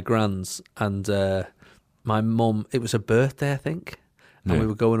going to my grand's and my mum, it was her birthday, I think, and we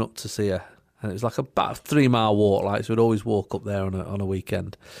were going up to see her. And it was like about a 3-mile walk, like, so we'd always walk up there on a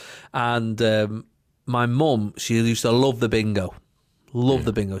weekend. And my mum, she used to love the bingo.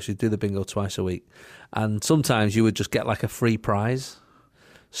 The bingo. She'd do the bingo twice a week. And sometimes you would just get like a free prize.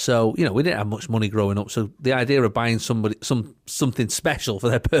 So, you know, we didn't have much money growing up. So the idea of buying something special for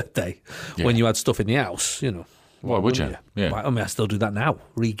their birthday when you had stuff in the house, you know. Why would you? Yeah. I mean, I still do that now,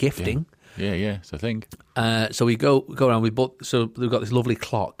 re-gifting. Yeah, it's a thing. So we go around, we've got this lovely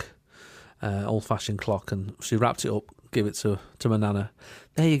clock, old-fashioned clock, and she wrapped it up, give it to my nana.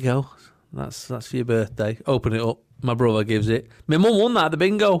 There you go. That's for your birthday. Open it up. My brother gives it. My mum won that at the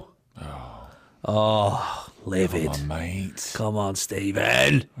bingo. Oh, livid. Come on, mate. Come on,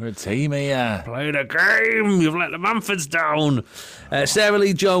 Stephen. We're a team here. Play the game. You've let the Manfords down. Sarah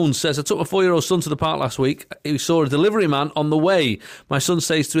Lee Jones says, I took my 4-year-old son to the park last week. He saw a delivery man on the way. My son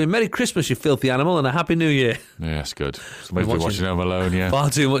says to him, "Merry Christmas, you filthy animal, and a Happy New Year." Yeah, that's good. Somebody's been watching Home Alone, yeah. Far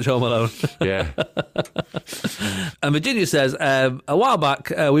too much Home Alone. Yeah. And Virginia says, a while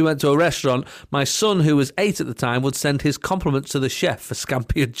back, we went to a restaurant. My son, who was 8 at the time, would send his compliments to the chef for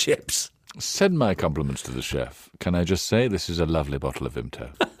scampi and chips. Send my compliments to the chef. Can I just say this is a lovely bottle of Vimto?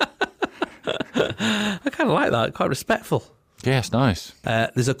 I kind of like that. Quite respectful. Yes, nice.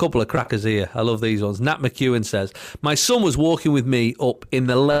 There's a couple of crackers here. I love these ones. Nat McEwen says, my son was walking with me up in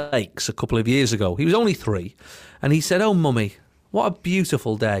the lakes a couple of years ago. He was only 3. And he said, "Oh, Mummy, what a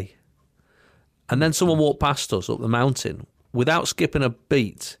beautiful day." And then someone walked past us up the mountain. Without skipping a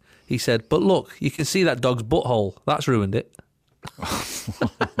beat, he said, "But look, you can see that dog's butthole. That's ruined it."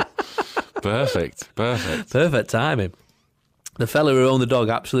 Perfect. Perfect timing. The fella who owned the dog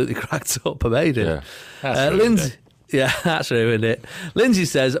absolutely cracked up. I made it. Yeah, that's Lindsay. Yeah, that's ruined it. Lindsay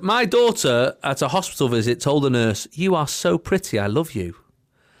says, my daughter at a hospital visit told the nurse, "You are so pretty, I love you."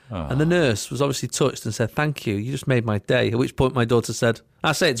 Oh. And the nurse was obviously touched and said, "Thank you, you just made my day." At which point my daughter said,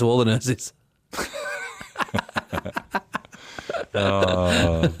 "I say it to all the nurses."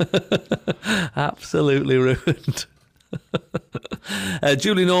 Oh. Absolutely ruined.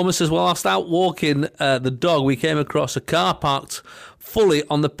 Julie Norman says, whilst out walking the dog, we came across a car parked fully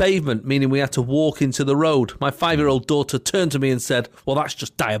on the pavement, meaning we had to walk into the road. My 5-year-old daughter turned to me and said, "Well, that's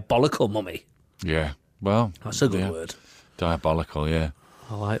just diabolical, Mummy." Yeah, well, That's a good word. Diabolical, yeah.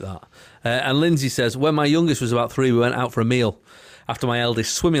 I like that. And Lindsay says, when my youngest was about 3, we went out for a meal after my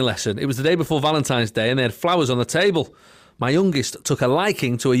eldest swimming lesson. It was the day before Valentine's Day and they had flowers on the table. My youngest took a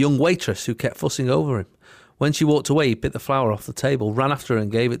liking to a young waitress who kept fussing over him. When she walked away, he bit the flower off the table, ran after her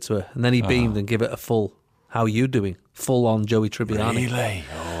and gave it to her. And then he beamed and gave it a full, "How you doing?" Full on Joey Tribbiani. Really?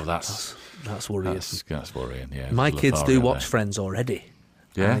 Oh, that's worrying. That's worrying, yeah. My kids do watch Friends already.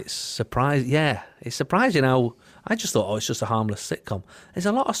 Yeah? And it's surprising how... I just thought, it's just a harmless sitcom. There's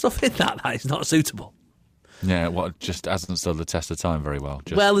a lot of stuff in that is not suitable. Yeah, what just hasn't stood the test of time very well.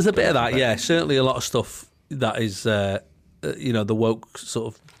 Well, there's a bit of that, yeah. Certainly a lot of stuff that is, the woke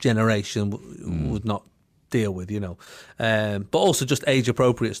sort of generation would not deal with, but also just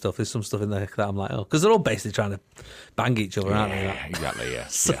age-appropriate stuff. There's some stuff in there that I'm like, oh, because they're all basically trying to bang each other, aren't they? Yeah, exactly, yeah.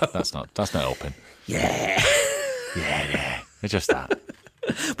 So, yeah. That's not open. Yeah. Yeah. It's just that.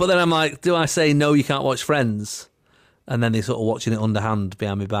 But then I'm like, do I say, no, you can't watch Friends? And then they're sort of watching it underhand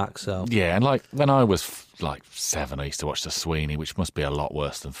behind my back, so... Yeah, and like when I was like 7, I used to watch The Sweeney, which must be a lot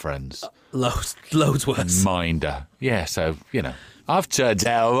worse than Friends. Loads worse. Minder. Yeah, so, you know, I've turned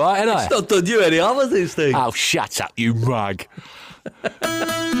out all right, haven't I? It's not done you any harm, these things. Oh, shut up, you rag.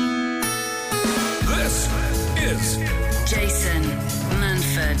 This is Jason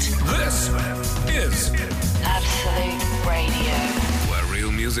Manford. This is Absolute Radio. where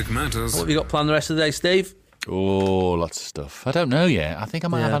real music matters. What have you got planned the rest of the day, Steve? Oh, lots of stuff. I don't know yet. I think I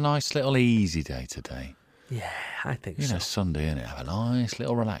might Yeah. have a nice little easy day today. Yeah, I think You so. know, Sunday, innit? Have a nice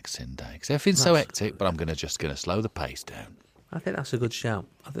little relaxing day. Because everything's so hectic, but I'm just going to slow the pace down. I think that's a good shout.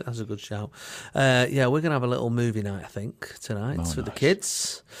 Yeah, we're going to have a little movie night, I think, tonight with the nice.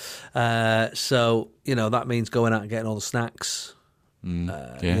 kids. So, you know, that means going out and getting all the snacks,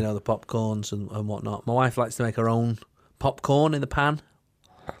 Yeah. you know, the popcorns and whatnot. My wife likes to make her own popcorn in the pan.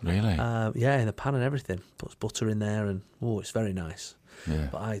 Really? Yeah, in the pan and everything. Puts butter in there and, oh, it's very nice. Yeah.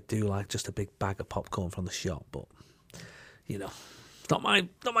 But I do like just a big bag of popcorn from the shop. But, you know, it's not my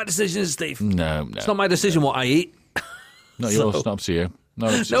decision, Steve. No. It's not my decision what I eat. Not yours, not up to you. Not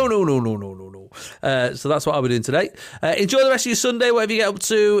up to No. you. So that's what I'll be doing today. Enjoy the rest of your Sunday, whatever you get up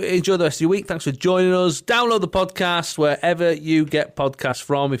to. Enjoy the rest of your week. Thanks for joining us. Download the podcast wherever you get podcasts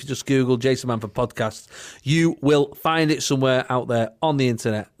from. If you just Google Jason Manford Podcast, you will find it somewhere out there on the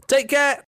internet. Take care.